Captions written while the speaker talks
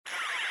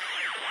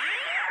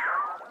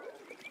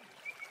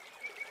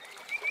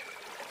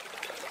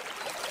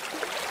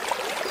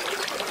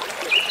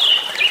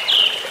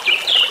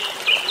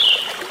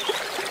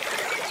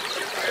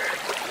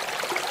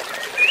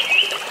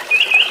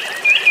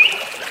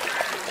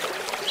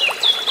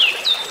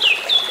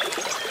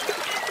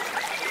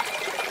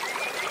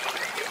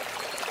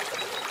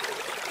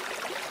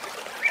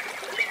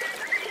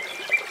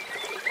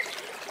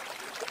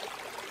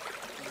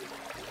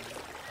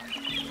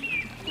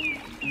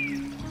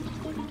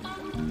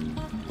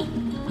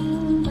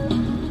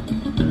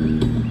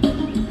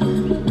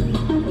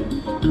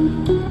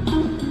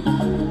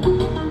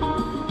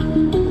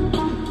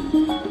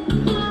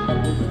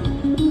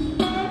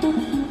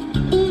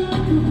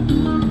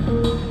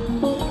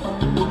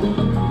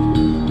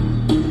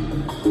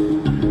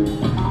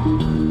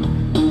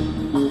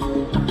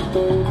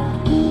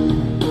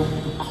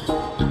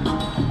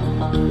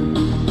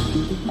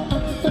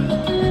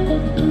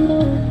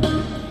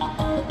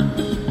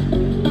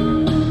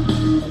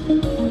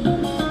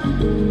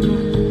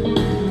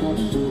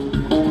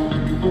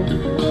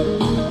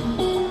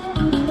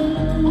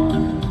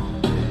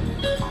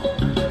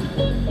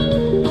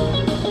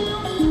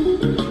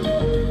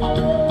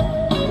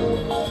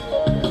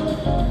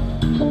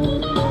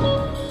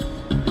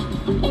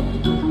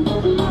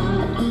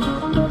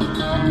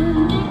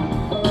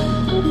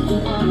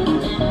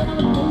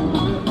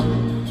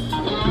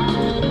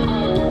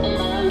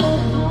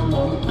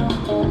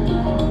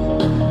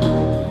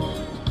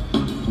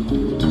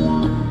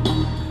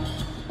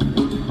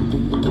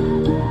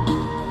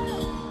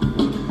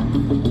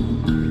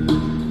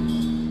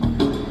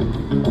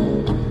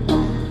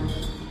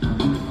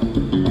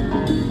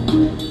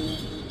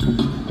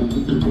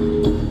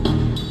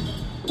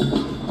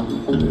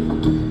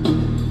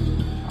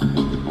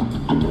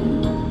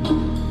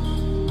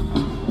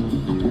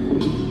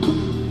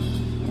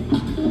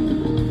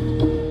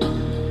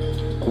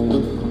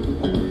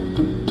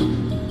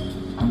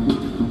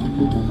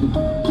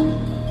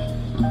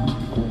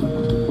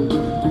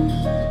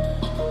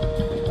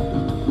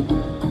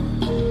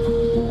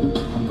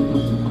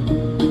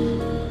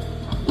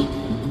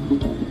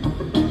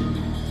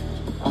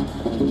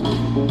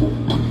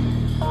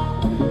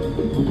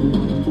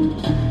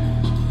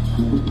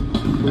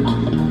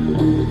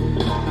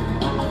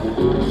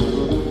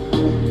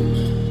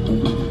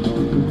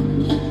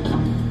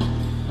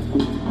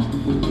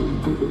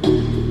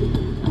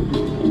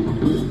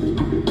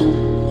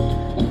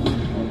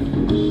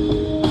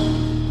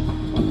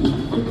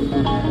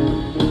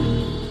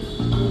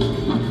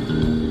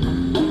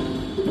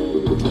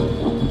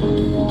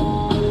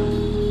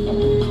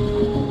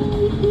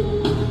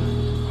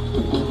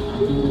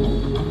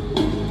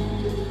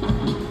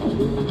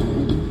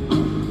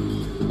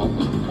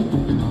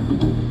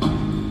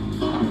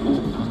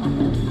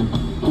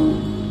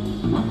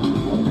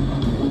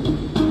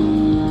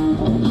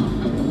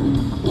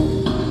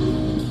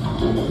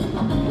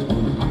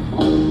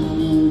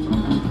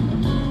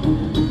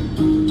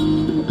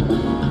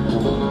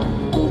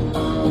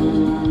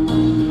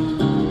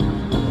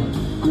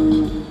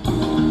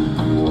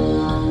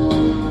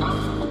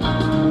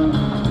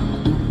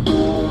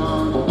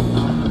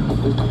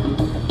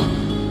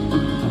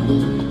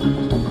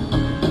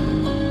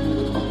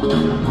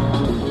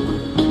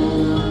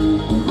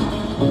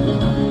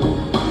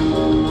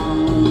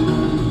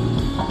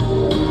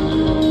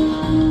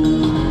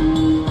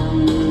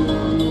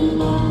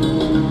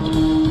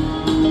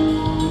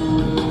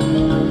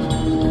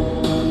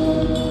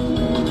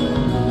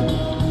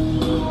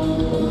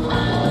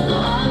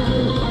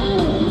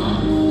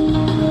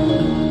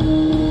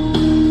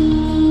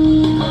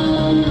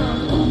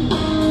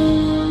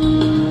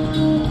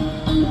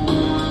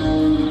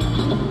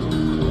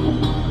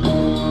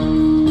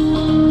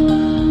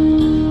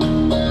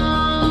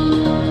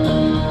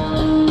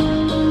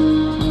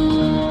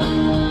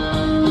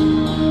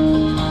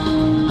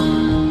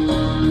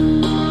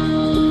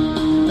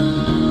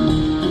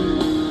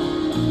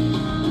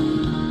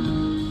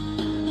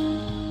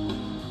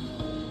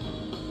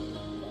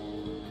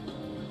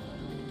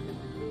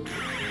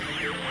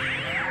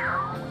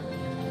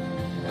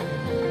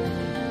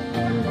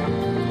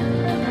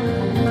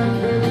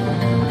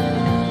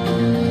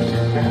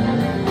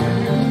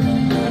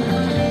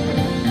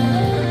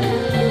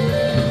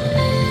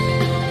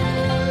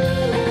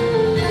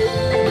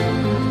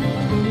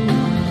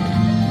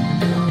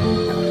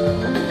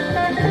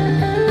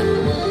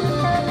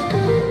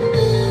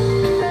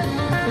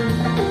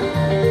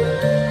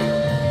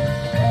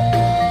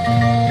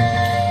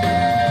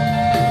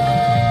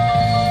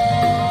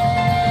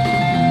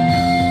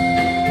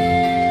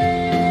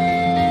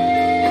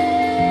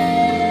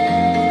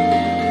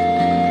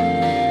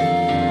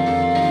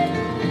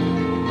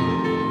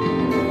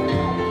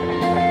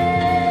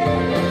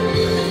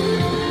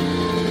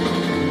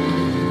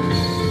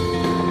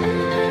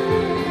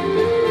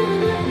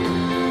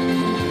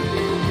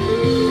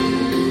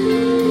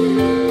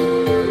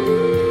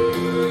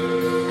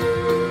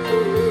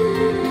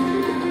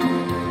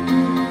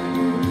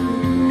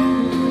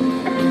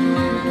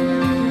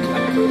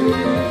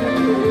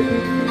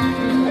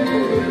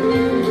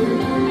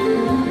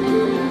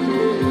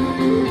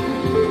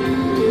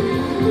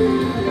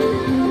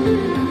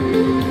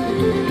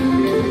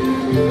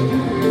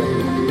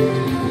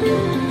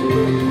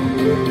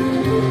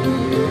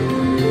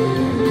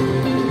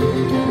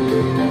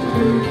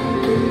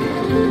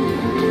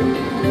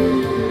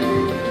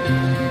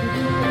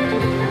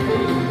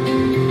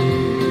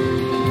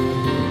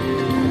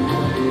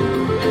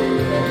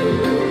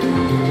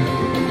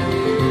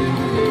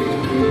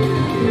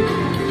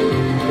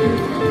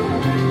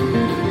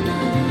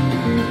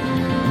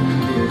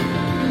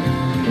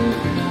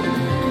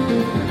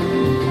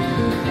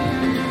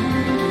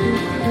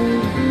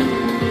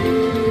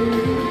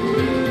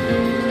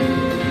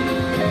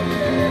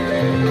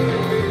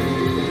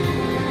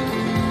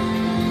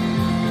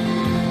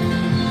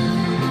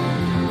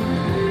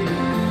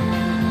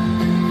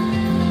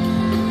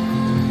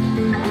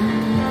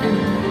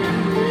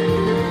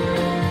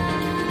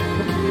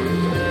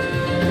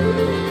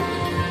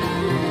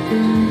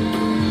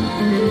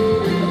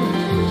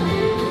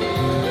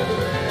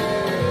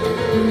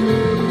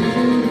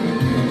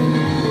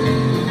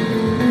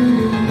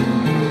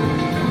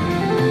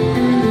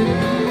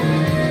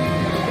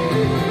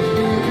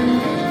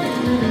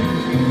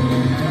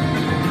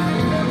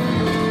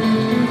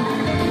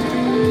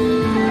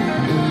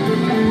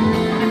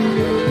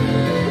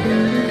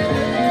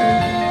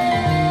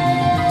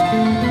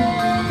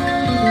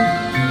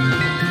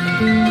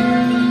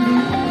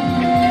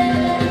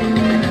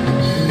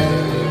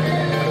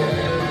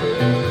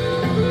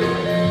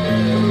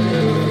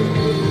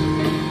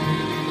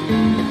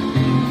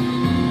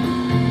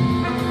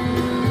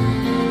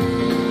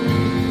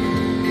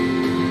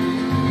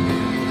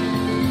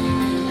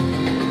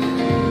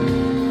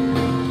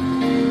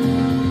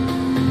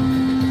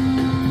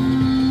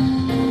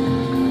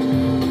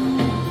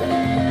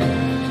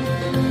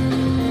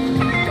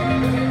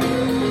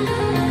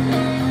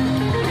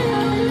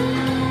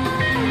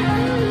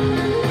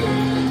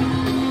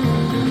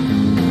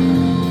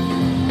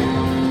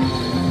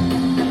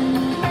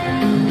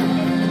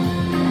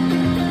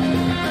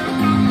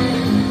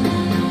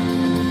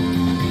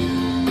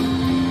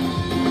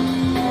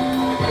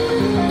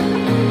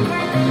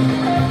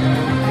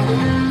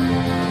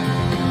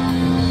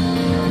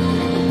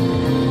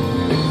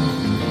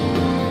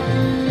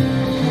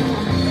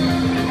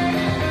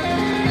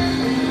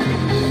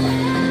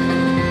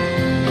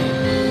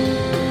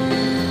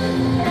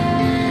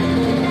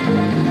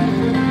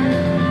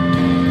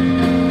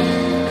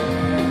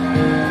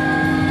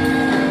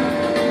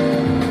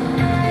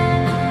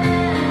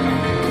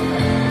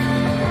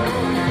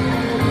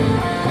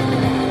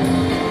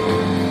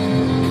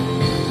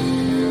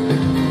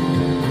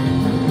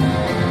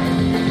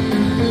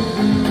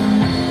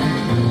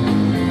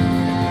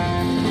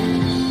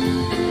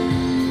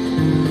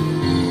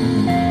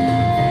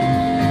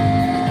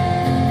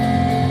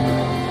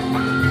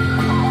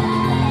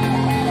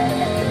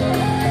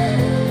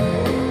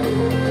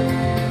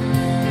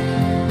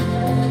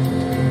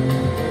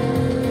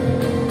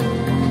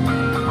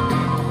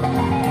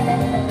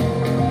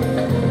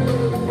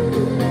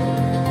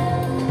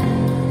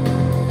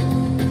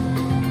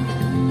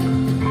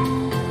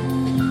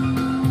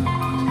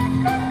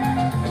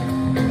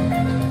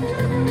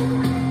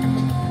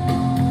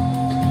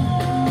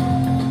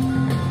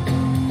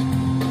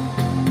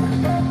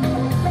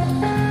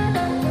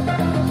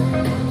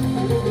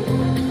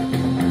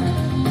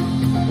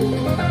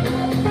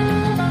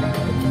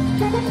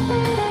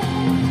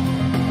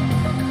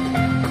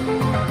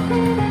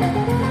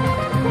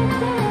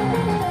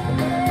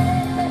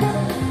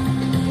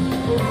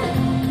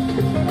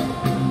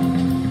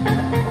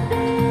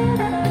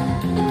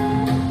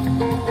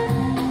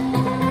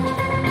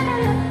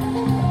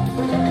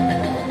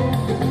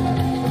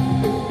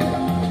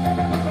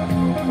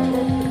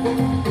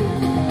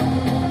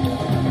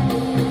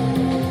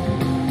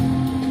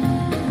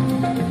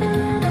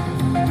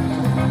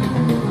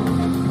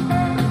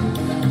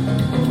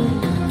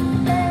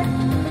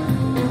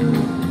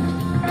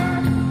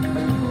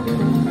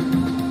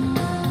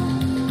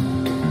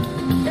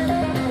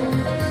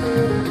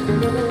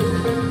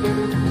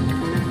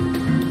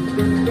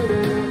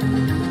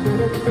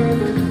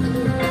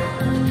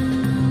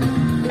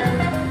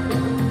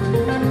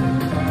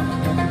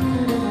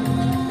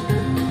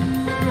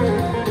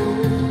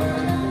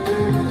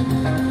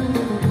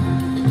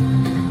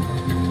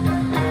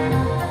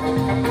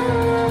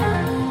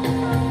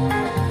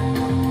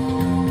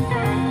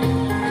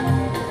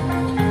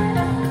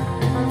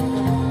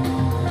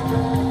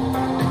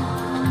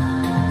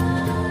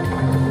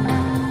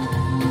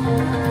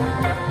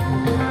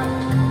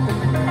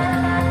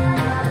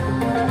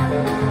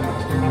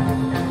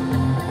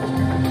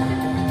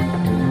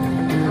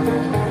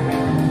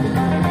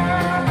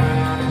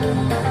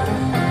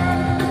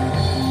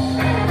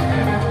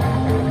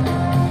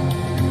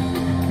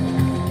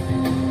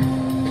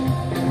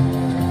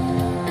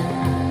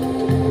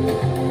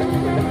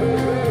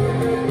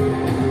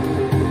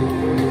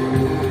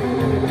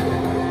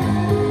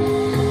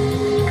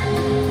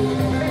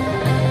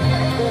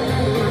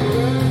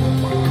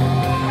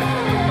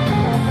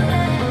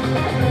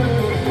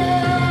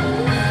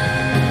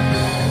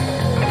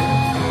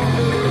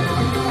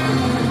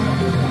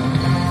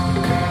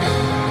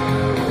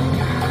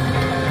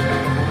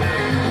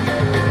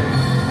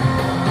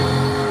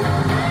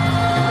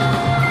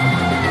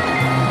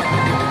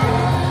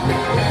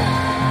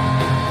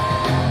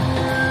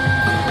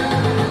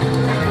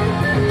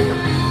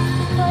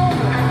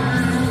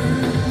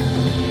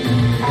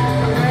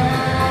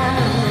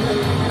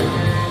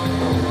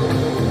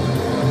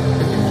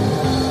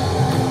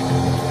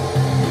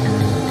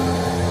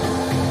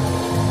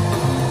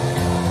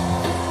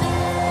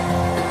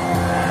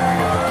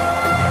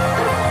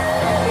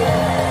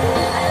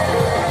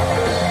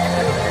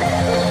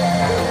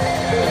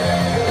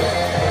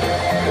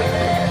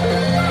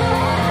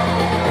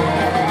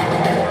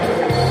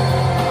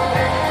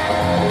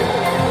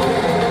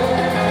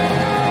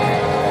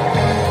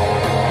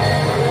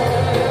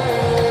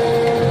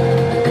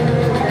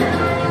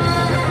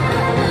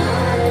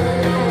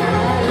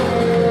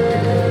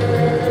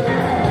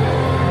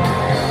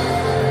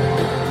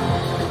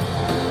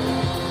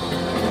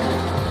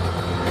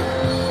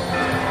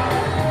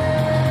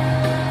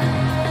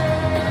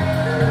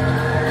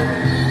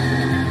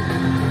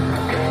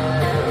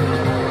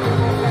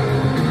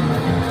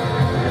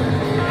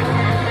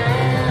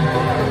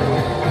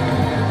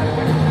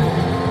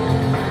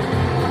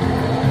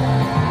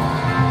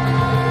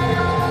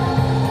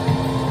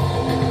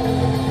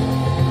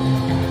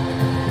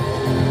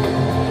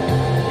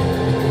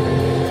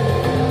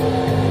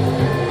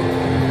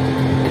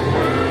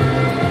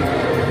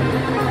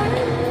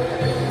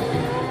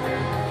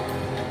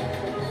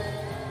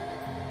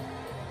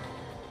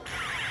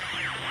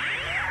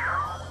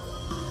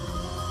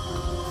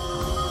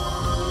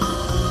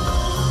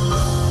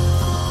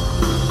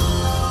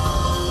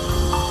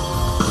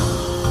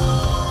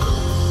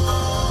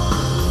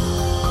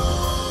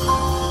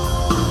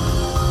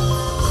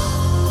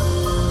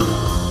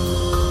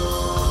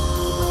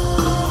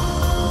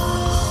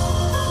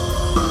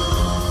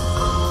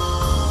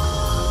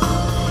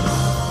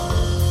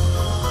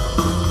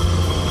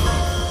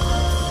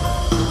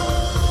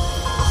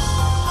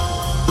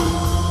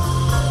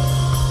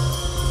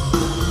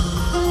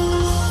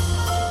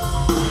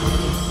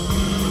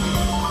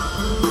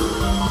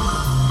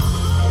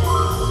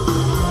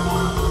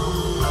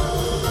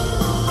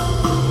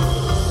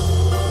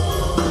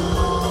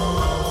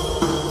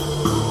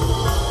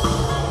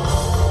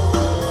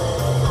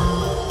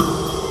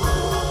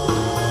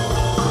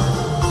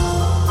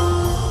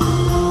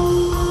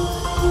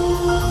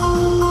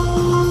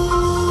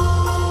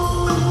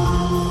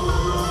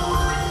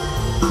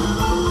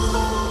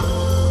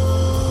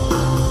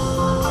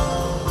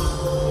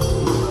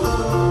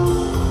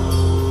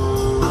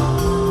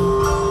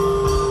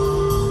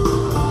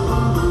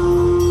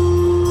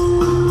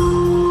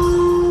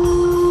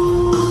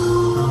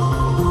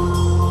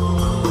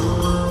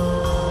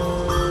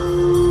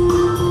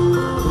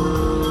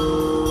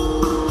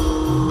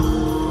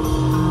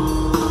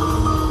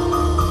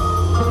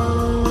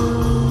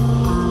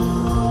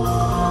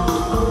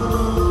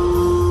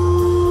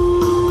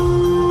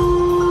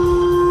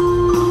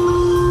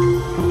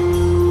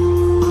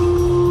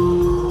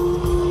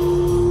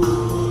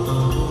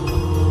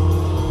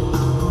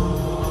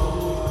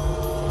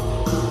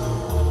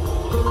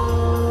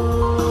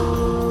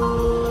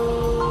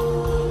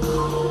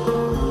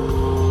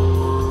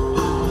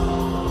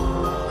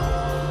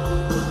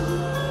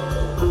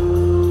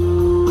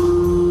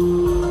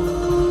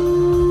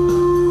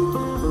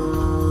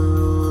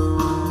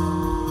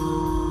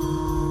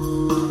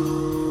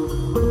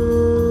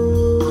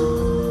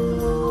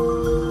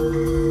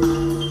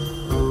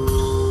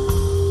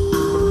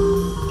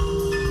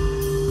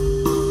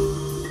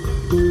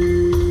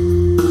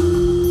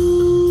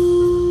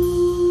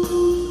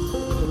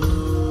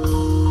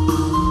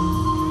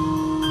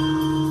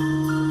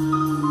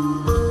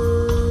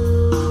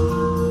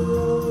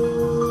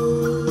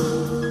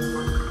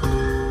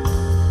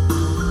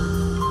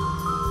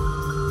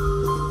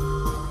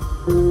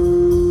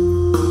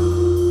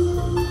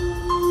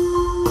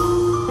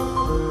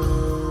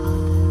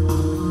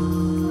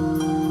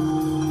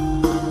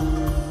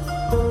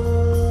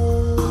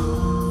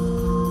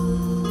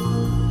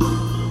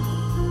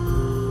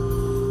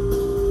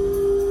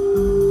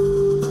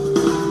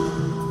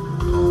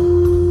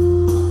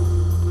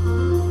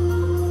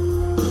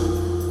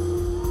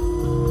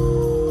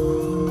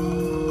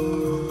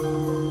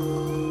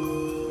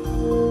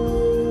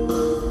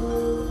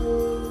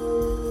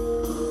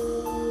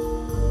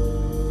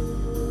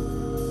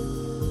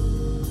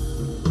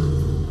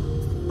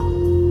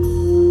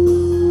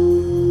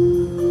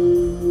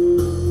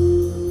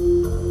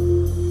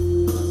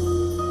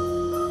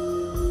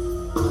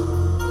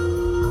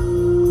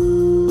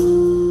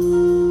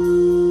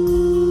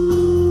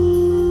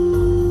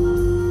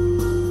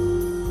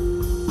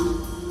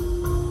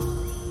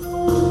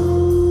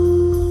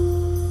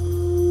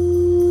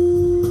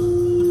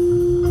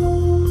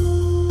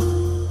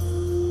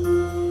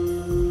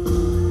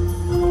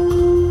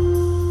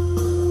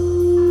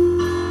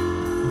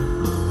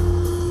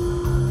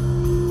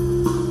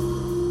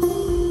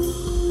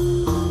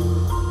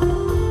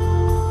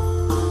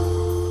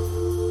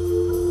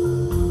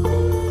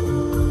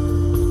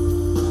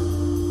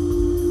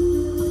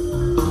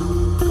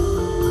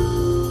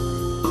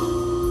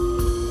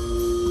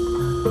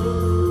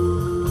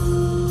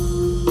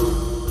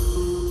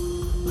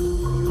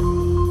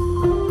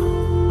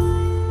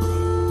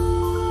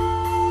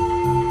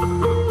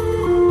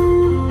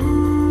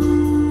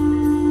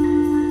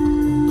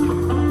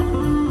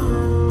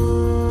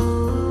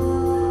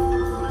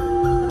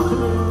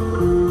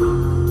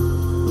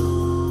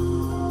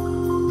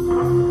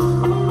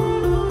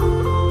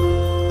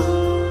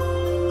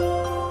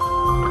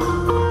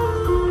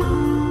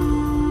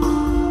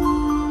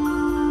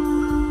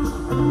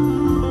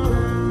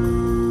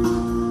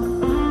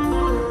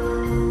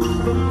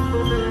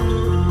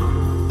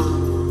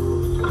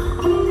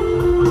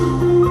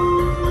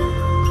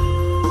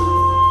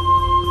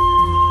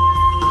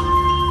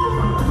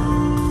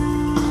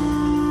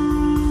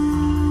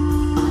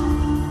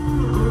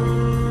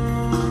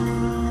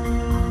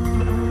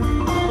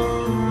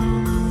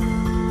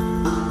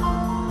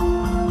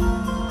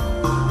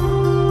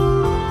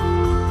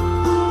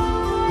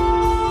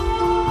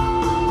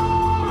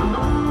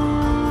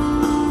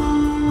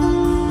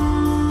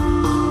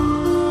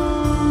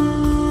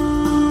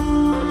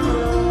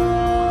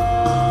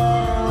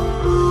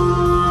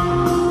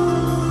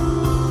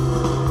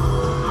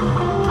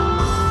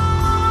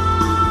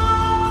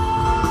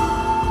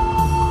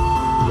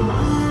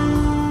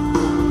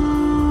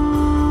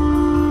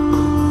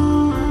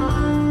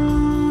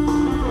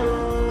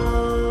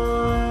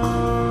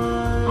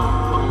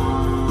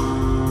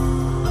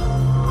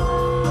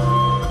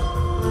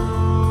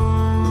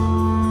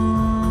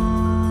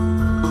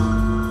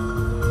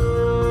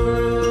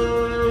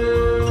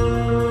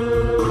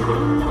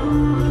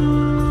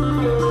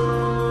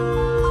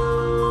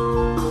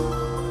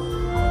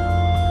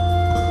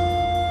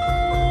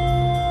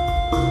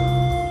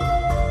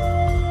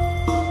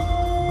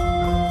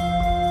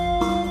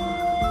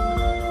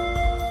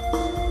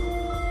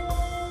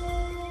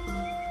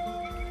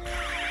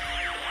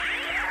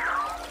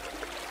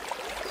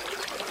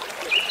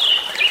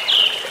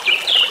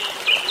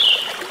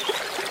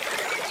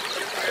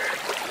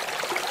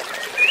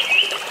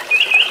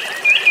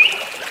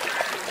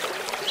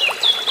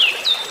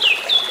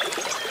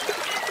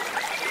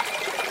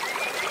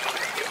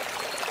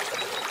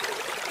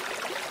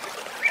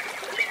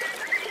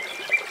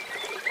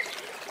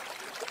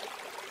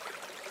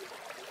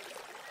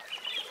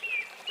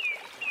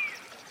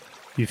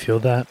You feel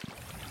that?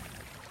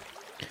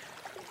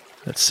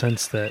 That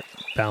sense that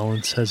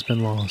balance has been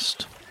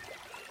lost?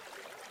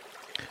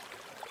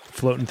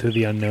 Floating through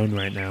the unknown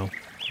right now,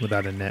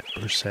 without a net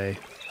per se.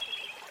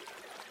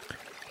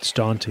 It's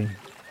daunting.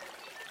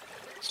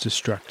 It's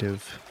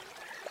destructive.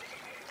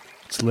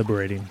 It's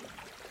liberating.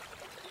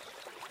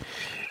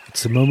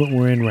 It's the moment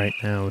we're in right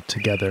now,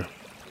 together.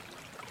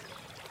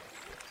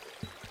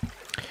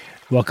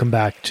 Welcome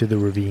back to the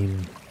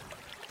Ravine.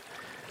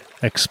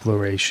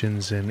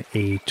 Explorations in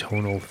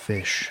Atonal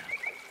Fish.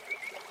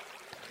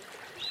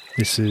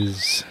 This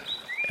is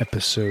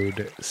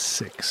episode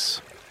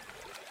 6.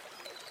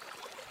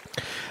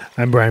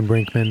 I'm Brian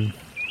Brinkman,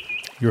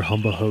 your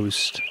humble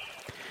host,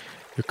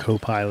 your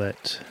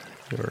co-pilot,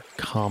 your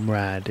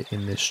comrade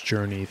in this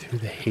journey through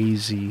the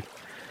hazy,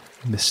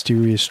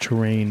 mysterious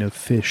terrain of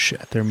fish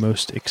at their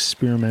most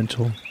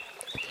experimental,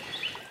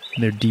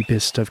 in their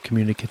deepest of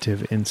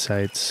communicative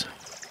insights,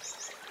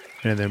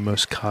 and in their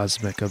most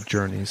cosmic of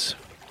journeys.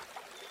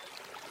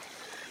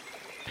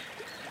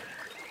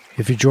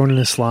 If you're joining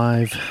us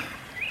live,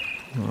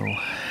 well,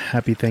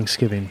 happy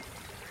Thanksgiving.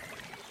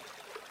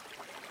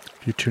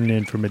 If you're tuning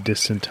in from a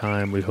distant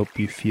time, we hope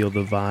you feel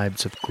the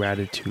vibes of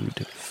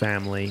gratitude,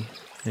 family,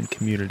 and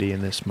community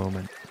in this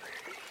moment.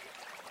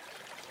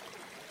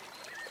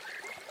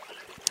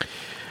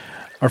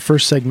 Our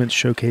first segment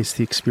showcased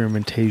the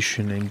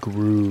experimentation and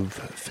groove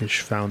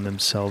fish found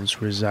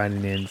themselves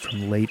residing in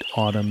from late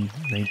autumn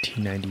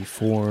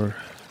 1994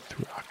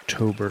 through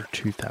October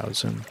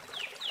 2000.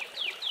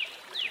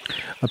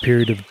 A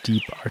period of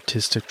deep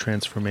artistic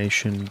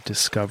transformation,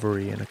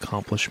 discovery, and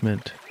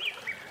accomplishment.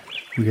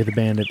 We hear the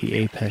band at the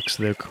apex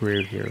of their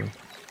career here,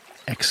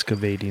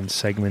 excavating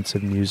segments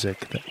of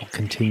music that will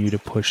continue to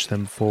push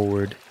them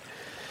forward,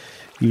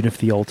 even if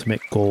the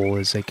ultimate goal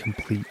is a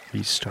complete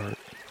restart.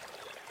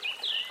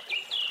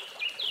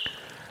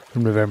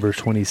 From November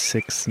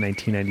 26,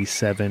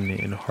 1997,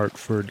 in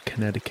Hartford,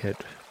 Connecticut,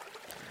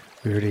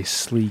 we heard a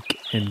sleek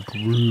and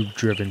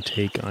groove-driven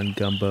take on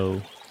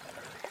Gumbo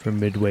from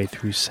midway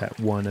through set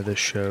 1 of the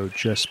show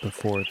just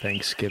before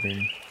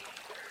Thanksgiving.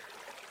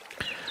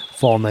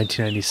 Fall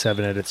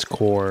 1997 at its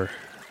core,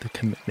 the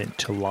commitment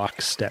to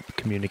lockstep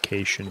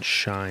communication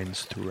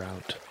shines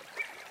throughout.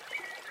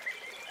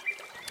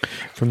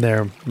 From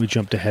there, we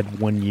jumped ahead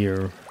 1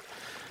 year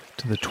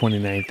to the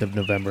 29th of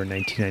November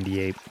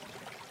 1998.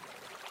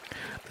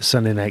 The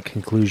Sunday night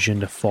conclusion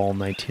to fall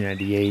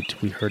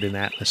 1998, we heard an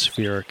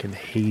atmospheric and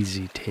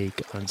hazy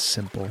take on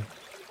Simple.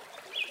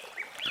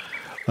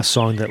 A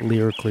song that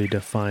lyrically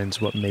defines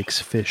what makes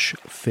fish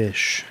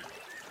fish,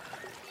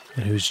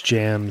 and whose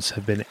jams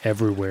have been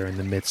everywhere in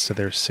the midst of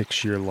their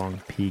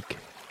 6-year-long peak.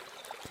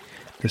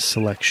 This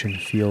selection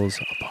feels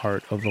a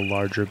part of the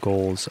larger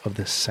goals of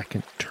the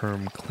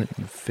second-term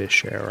Clinton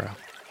Fish era.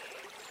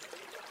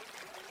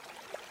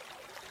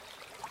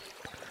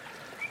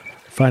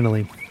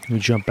 Finally, we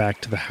jump back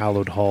to the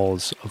hallowed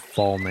halls of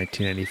fall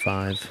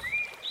 1995,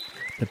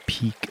 the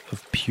peak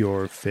of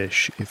pure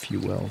Phish, if you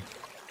will.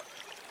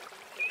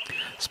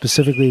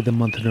 Specifically, the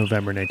month of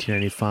November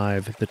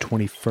 1995, the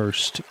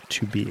 21st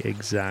to be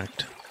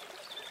exact.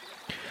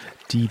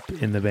 Deep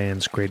in the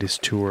band's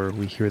greatest tour,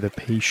 we hear the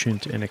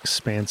patient and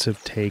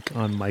expansive take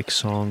on Mike's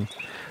song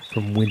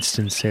from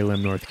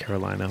Winston-Salem, North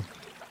Carolina.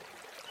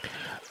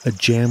 A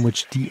jam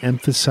which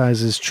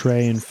de-emphasizes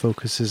Trey and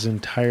focuses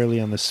entirely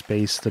on the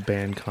space the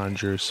band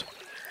conjures.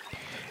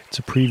 It's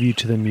a preview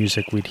to the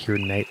music we'd hear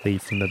nightly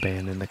from the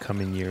band in the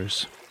coming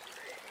years.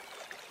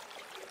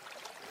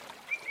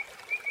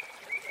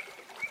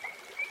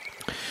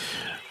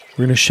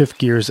 We're going to shift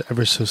gears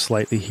ever so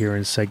slightly here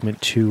in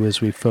segment 2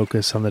 as we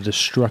focus on the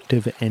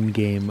destructive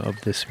endgame of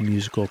this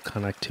musical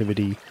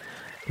connectivity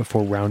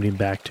before rounding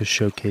back to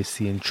showcase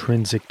the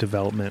intrinsic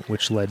development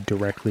which led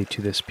directly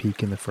to this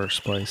peak in the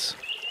first place.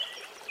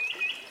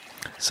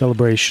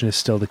 Celebration is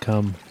still to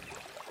come.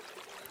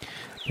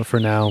 But for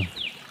now,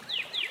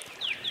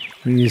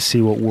 we need to see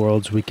what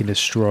worlds we can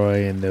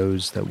destroy and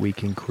those that we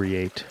can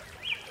create.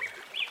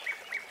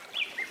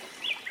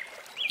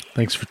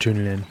 Thanks for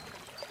tuning in.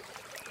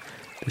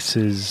 This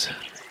is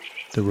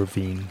The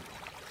Ravine.